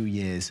past 2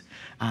 years,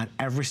 and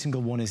every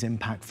single one is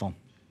impactful.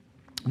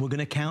 We're going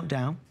to count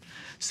down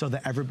so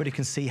that everybody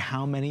can see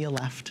how many are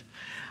left.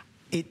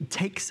 It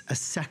takes a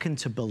second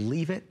to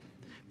believe it,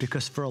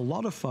 because for a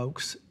lot of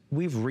folks,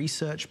 we've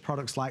researched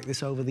products like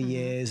this over the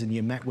years, and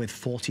you're met with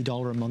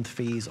 $40 a month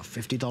fees or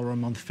 $50 a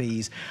month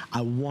fees.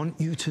 I want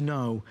you to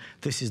know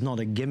this is not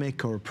a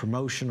gimmick or a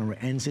promotion or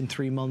it ends in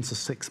 3 months or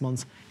 6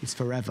 months. It's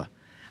forever.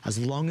 As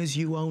long as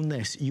you own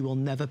this, you will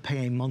never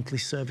pay a monthly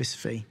service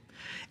fee.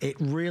 It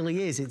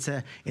really is. It's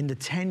in the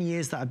 10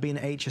 years that I've been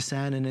at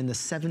HSN and in the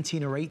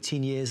 17 or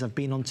 18 years I've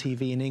been on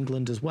TV in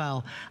England as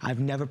well, I've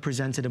never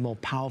presented a more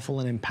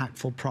powerful and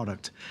impactful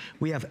product.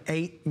 We have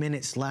 8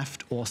 minutes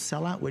left or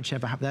sell out,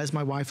 whichever. There's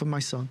my wife and my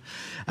son.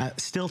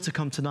 Still to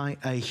come tonight,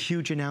 a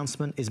huge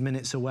announcement is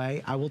minutes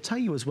away. I will tell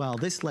you as well,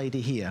 this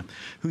lady here,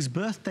 whose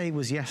birthday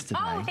was yesterday.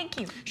 Oh, thank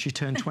you. She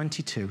turned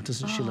 22.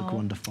 Doesn't she look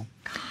wonderful?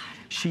 God.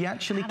 She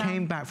actually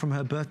came back from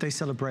her birthday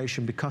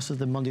celebration because of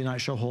the Monday Night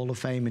Show Hall of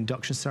Fame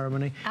induction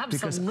ceremony. Absolutely.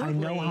 Because I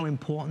know how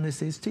important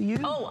this is to you.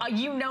 Oh,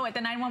 you know it.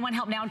 The 911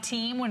 Help Now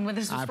team, when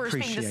this was first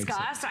being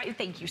discussed.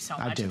 Thank you so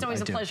much. It's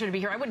always a pleasure to be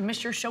here. I wouldn't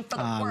miss your show for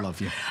the world. I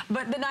love you.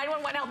 But the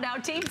 911 Help Now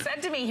team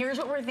said to me, here's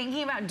what we're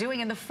thinking about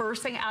doing. And the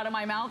first thing out of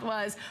my mouth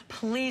was,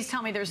 please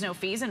tell me there's no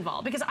fees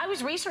involved. Because I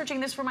was researching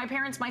this for my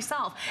parents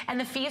myself. And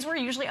the fees were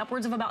usually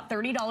upwards of about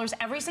 $30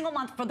 every single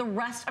month for the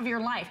rest of your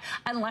life.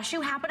 Unless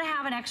you happen to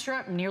have an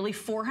extra nearly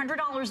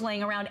 $400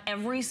 laying around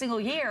every single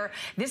year.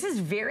 This is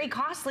very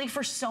costly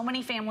for so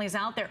many families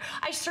out there.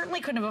 I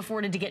certainly couldn't have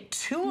afforded to get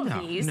 2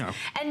 of these.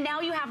 And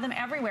now you have them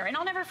everywhere. And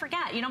I'll never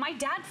forget, you know, my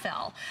dad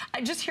fell.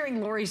 Just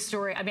hearing Lori's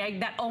story, I mean,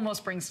 that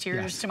almost brings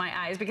tears to my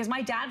eyes, because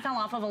my dad fell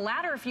off of a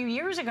ladder a few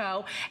years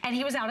ago, and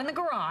he was out in the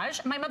garage.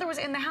 My mother was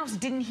in the house,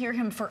 didn't hear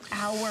him for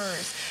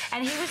hours.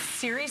 And he was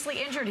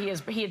seriously injured.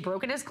 He had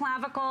broken his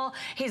clavicle.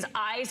 His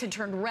eyes had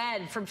turned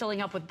red from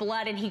filling up with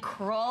blood, and he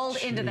crawled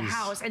into the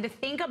house. And to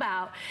think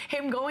about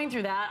him going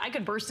through that, I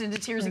could burst into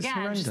tears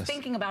again just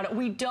thinking about it.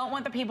 We don't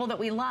want the people that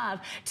we love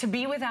to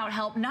be without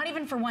help, not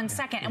even for 1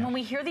 second. And when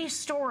we hear these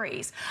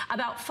stories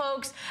about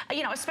folks,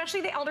 you know,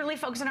 especially the elderly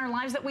folks in our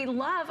lives that we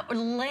love,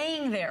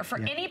 laying there for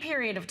any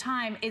period of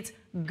time, it's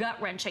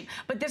gut-wrenching.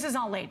 But this is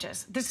all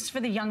ages. This is for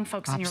the young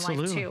folks in your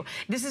life too.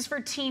 This is for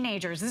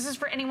teenagers. This is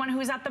for anyone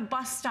who is at the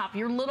bus stop,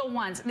 your little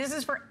ones. This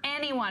is for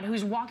anyone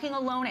who's walking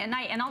alone at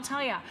night. And I'll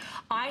tell you,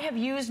 I have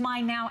used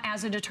mine now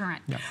as a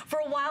deterrent.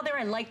 For a while there,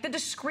 I like the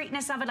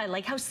discreetness of it. I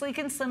like how sleek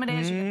and slim it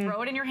is. You can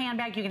throw it in your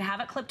handbag. You can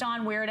have it clipped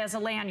on, wear it as a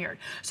lanyard.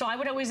 So I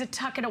would always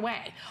tuck it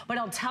away. But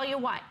I'll tell you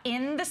what,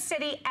 in the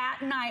city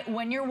at night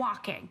when you're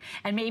walking,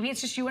 and maybe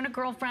it's just you and a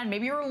girlfriend,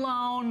 maybe you're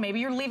alone, maybe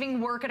you're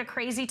leaving work at a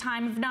crazy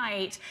time of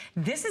night,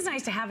 this is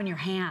nice to have in your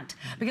hand.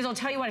 Because I'll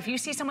tell you what, if you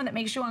see someone that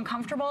makes you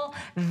uncomfortable,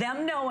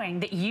 them knowing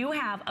that you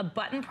have a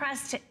button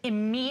press to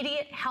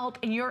immediate help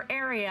in your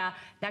area,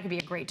 that could be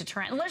a great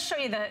deterrent. And let's show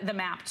you the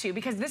map too,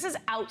 because this is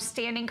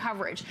outstanding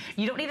coverage.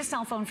 You don't need a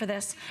cell phone for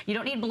this. You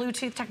don't need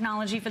Bluetooth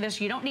technology for this.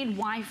 You don't need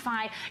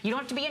Wi-Fi. You don't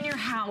have to be in your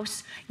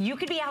house. You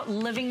could be out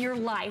living your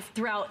life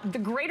throughout the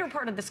greater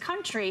part of this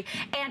country.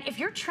 And if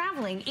you're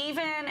traveling,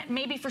 even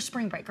maybe for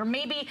spring break, or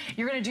maybe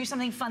you're gonna do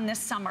something fun this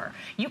summer,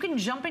 you can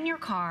jump in your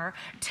car,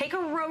 take a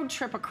road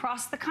trip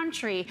across the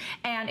country,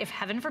 and if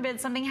heaven forbid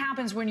something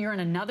happens when you're in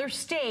another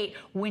state,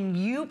 when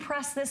you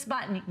press this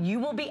button, you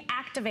will be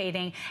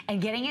activating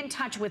and getting in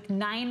touch with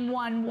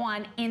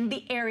 911 in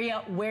the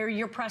area where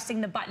you're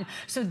pressing the button.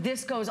 So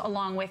this goes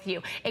along with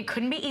you. It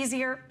couldn't be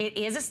easier. It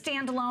is a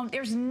standalone.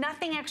 There's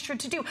nothing extra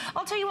to do.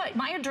 I'll tell you what,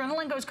 my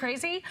adrenaline goes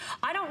crazy.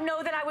 I don't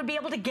know that I would be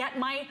able to get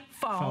my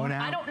phone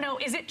out. I don't know,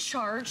 is it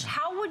charged?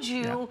 How would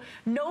you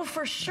know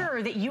for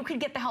sure that you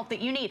could get the help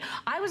that you need?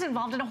 I was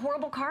involved in a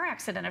horrible car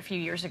accident a few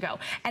years ago,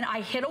 and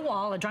I hit a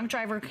wall. A drunk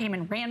driver came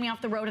and ran me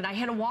off the road, and I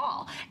hit a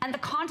wall, and the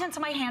contents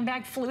of my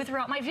handbag flew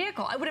throughout my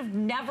vehicle. I would have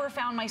never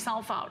found my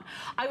cell phone.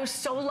 I was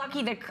so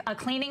lucky that a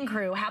cleaning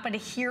crew happened to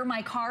hear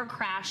my car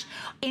crash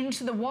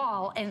into the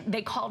wall, and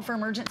they called for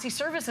emergency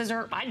services,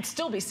 or I'd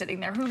still be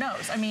sitting there. Who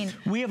knows? I mean,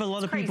 we have a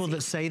lot of people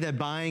that say they're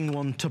buying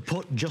one to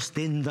put just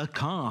in the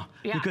car.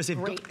 Because if,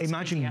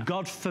 imagine,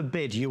 God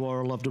forbid, you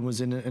or a loved one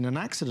was in an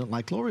accident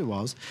like Lori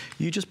was,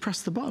 you just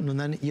press the button and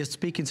then you're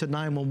speaking to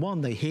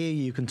 911. They hear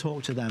you can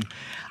talk to them.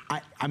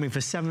 I mean, for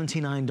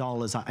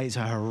 $79, it's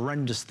a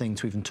horrendous thing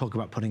to even talk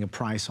about putting a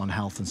price on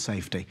health and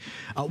safety.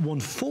 At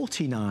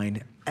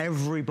 $149,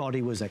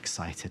 everybody was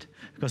excited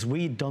because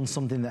we'd done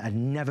something that had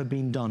never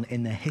been done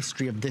in the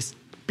history of this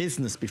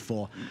business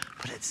before.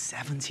 But at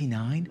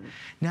 79,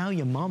 now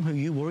your mom, who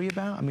you worry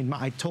about, I mean,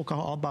 I talk a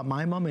lot about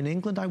my mom in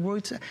England. I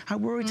worry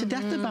to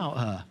death about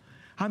her.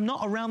 I'm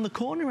not around the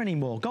corner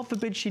anymore. God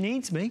forbid she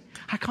needs me.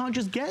 I can't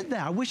just get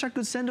there. I wish I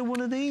could send her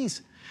one of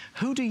these.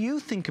 Who do you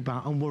think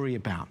about and worry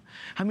about?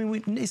 I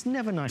mean, it's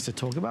never nice to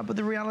talk about, but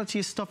the reality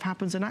is stuff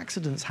happens and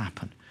accidents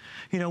happen.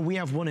 You know, we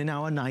have one in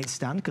our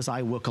nightstand because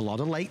I work a lot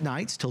of late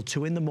nights till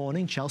 2 in the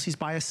morning. Chelsea's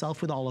by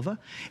herself with Oliver.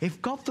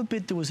 If God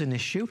forbid there was an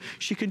issue,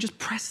 she could just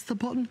press the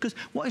button, because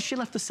what if she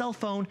left the cell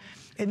phone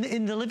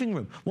in the living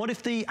room? What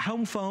if the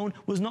home phone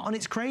was not on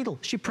its cradle?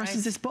 She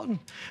presses this button.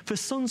 For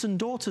sons and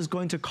daughters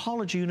going to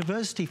college or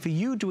university, for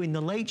you doing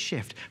the late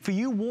shift, for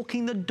you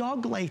walking the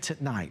dog late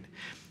at night,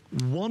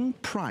 one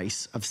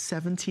price of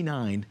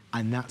 $79,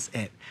 and that's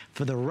it.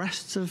 For the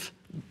rest of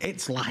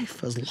its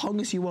life, as long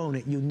as you own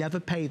it, you never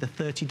pay the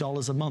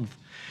 $30 a month.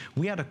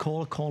 We had a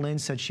caller call in,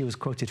 said she was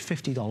quoted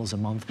 $50 a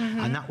month,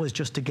 and that was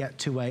just to get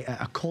to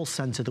a call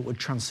center that would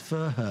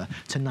transfer her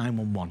to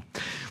 911.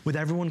 With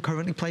everyone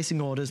currently placing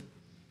orders,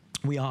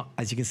 we are,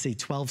 as you can see,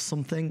 12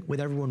 something.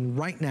 With everyone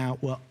right now,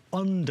 we're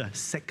under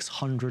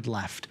 600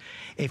 left.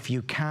 If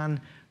you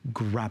can,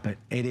 grab it.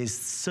 It is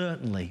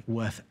certainly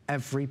worth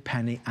every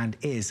penny and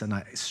is, and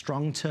a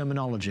strong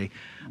terminology,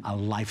 a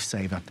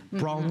lifesaver.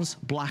 Bronze,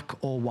 black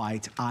or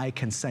white, I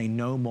can say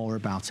no more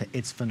about it.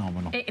 It's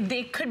phenomenal.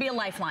 It could be a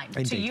lifeline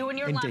to you and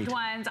your loved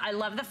ones. I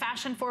love the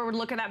fashion forward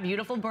look of that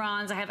beautiful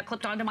bronze. I have it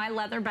clipped onto my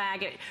leather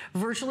bag. It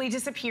virtually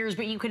disappears,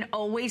 but you can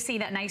always see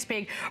that nice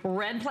big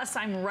red plus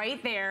sign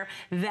right there.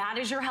 That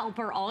is your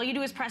helper. All you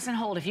do is press and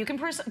hold. If you can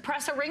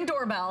press a Ring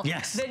doorbell,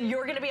 then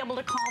you're going to be able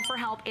to call for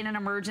help in an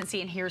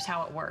emergency, and here's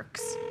how it works.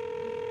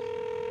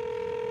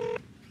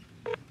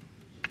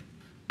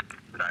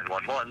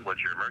 911,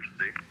 what's your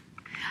emergency?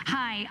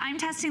 Hi, I'm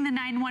testing the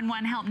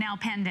 911 Help Now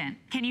pendant.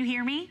 Can you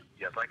hear me?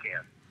 Yes, I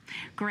can.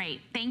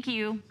 Great, thank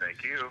you.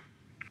 Thank you.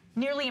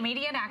 nearly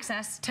immediate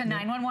access to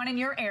 911 in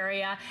your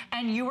area,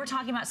 and you were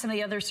talking about some of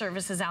the other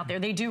services out there.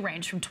 They do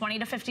range from $20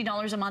 to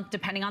 $50 a month,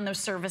 depending on those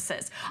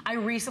services. I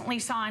recently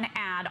saw an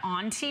ad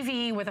on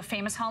TV with a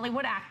famous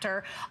Hollywood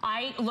actor.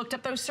 I looked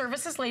up those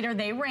services later.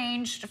 They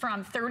ranged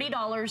from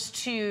 $30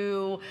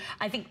 to,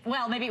 I think,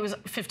 well, maybe it was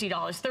 $50,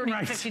 $30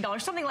 to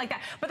 $50, something like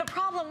that. But the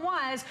problem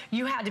was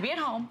you had to be at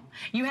home.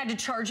 You had to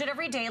charge it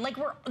every day. Like,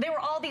 there were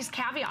all these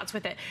caveats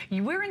with it.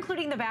 We're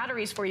including the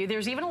batteries for you.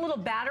 There's even a little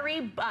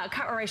battery,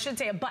 or I should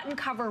say a button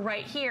cover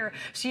right here,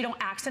 so you don't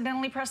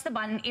accidentally press the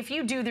button. If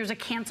you do, there's a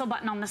cancel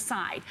button on the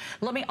side.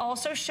 Let me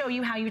also show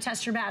you how you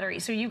test your battery.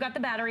 So you've got the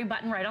battery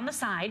button right on the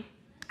side.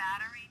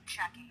 Battery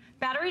checking.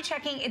 Battery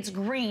checking, it's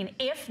green.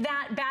 If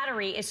that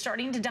battery is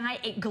starting to die,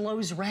 it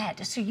glows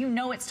red. So you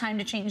know it's time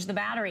to change the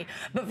battery.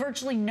 But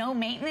virtually no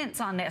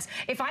maintenance on this.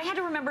 If I had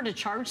to remember to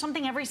charge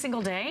something every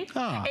single day,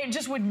 it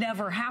just would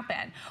never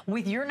happen.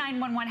 With your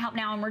 911 Help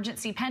Now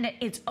emergency pendant,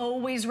 it's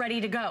always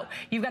ready to go.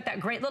 You've got that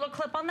great little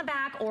clip on the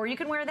back, or you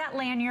can wear that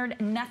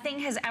lanyard. Nothing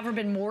has ever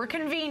been more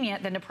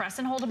convenient than to press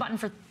and hold a button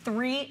for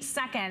 3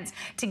 seconds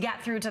to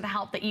get through to the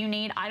help that you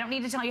need. I don't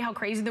need to tell you how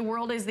crazy the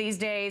world is these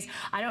days.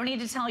 I don't need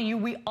to tell you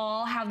we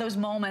all have those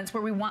moments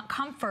where we want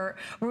comfort,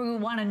 where we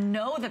want to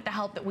know that the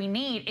help that we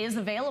need is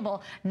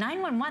available.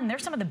 911, they're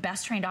some of the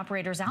best trained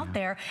operators out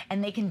there,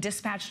 and they can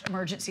dispatch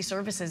emergency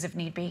services if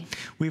need be.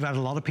 We've had a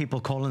lot of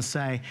people call and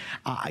say,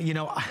 you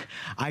know,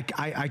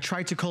 I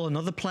tried to call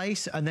another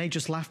place and they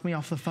just laughed me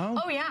off the phone.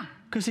 Oh, yeah.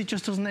 Because it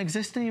just doesn't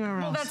exist anywhere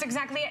else. Well, that's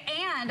exactly it.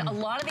 And a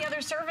lot of the other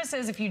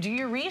services, if you do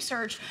your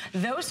research,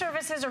 those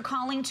services are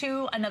calling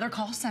to another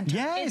call center.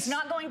 Yes. It's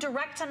not going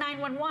direct to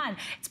 911.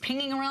 It's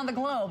pinging around the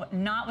globe,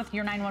 not with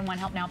your 911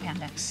 Help Now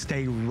pendant.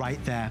 Stay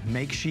right there.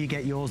 Make sure you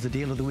get yours. The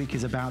deal of the week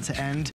is about to end.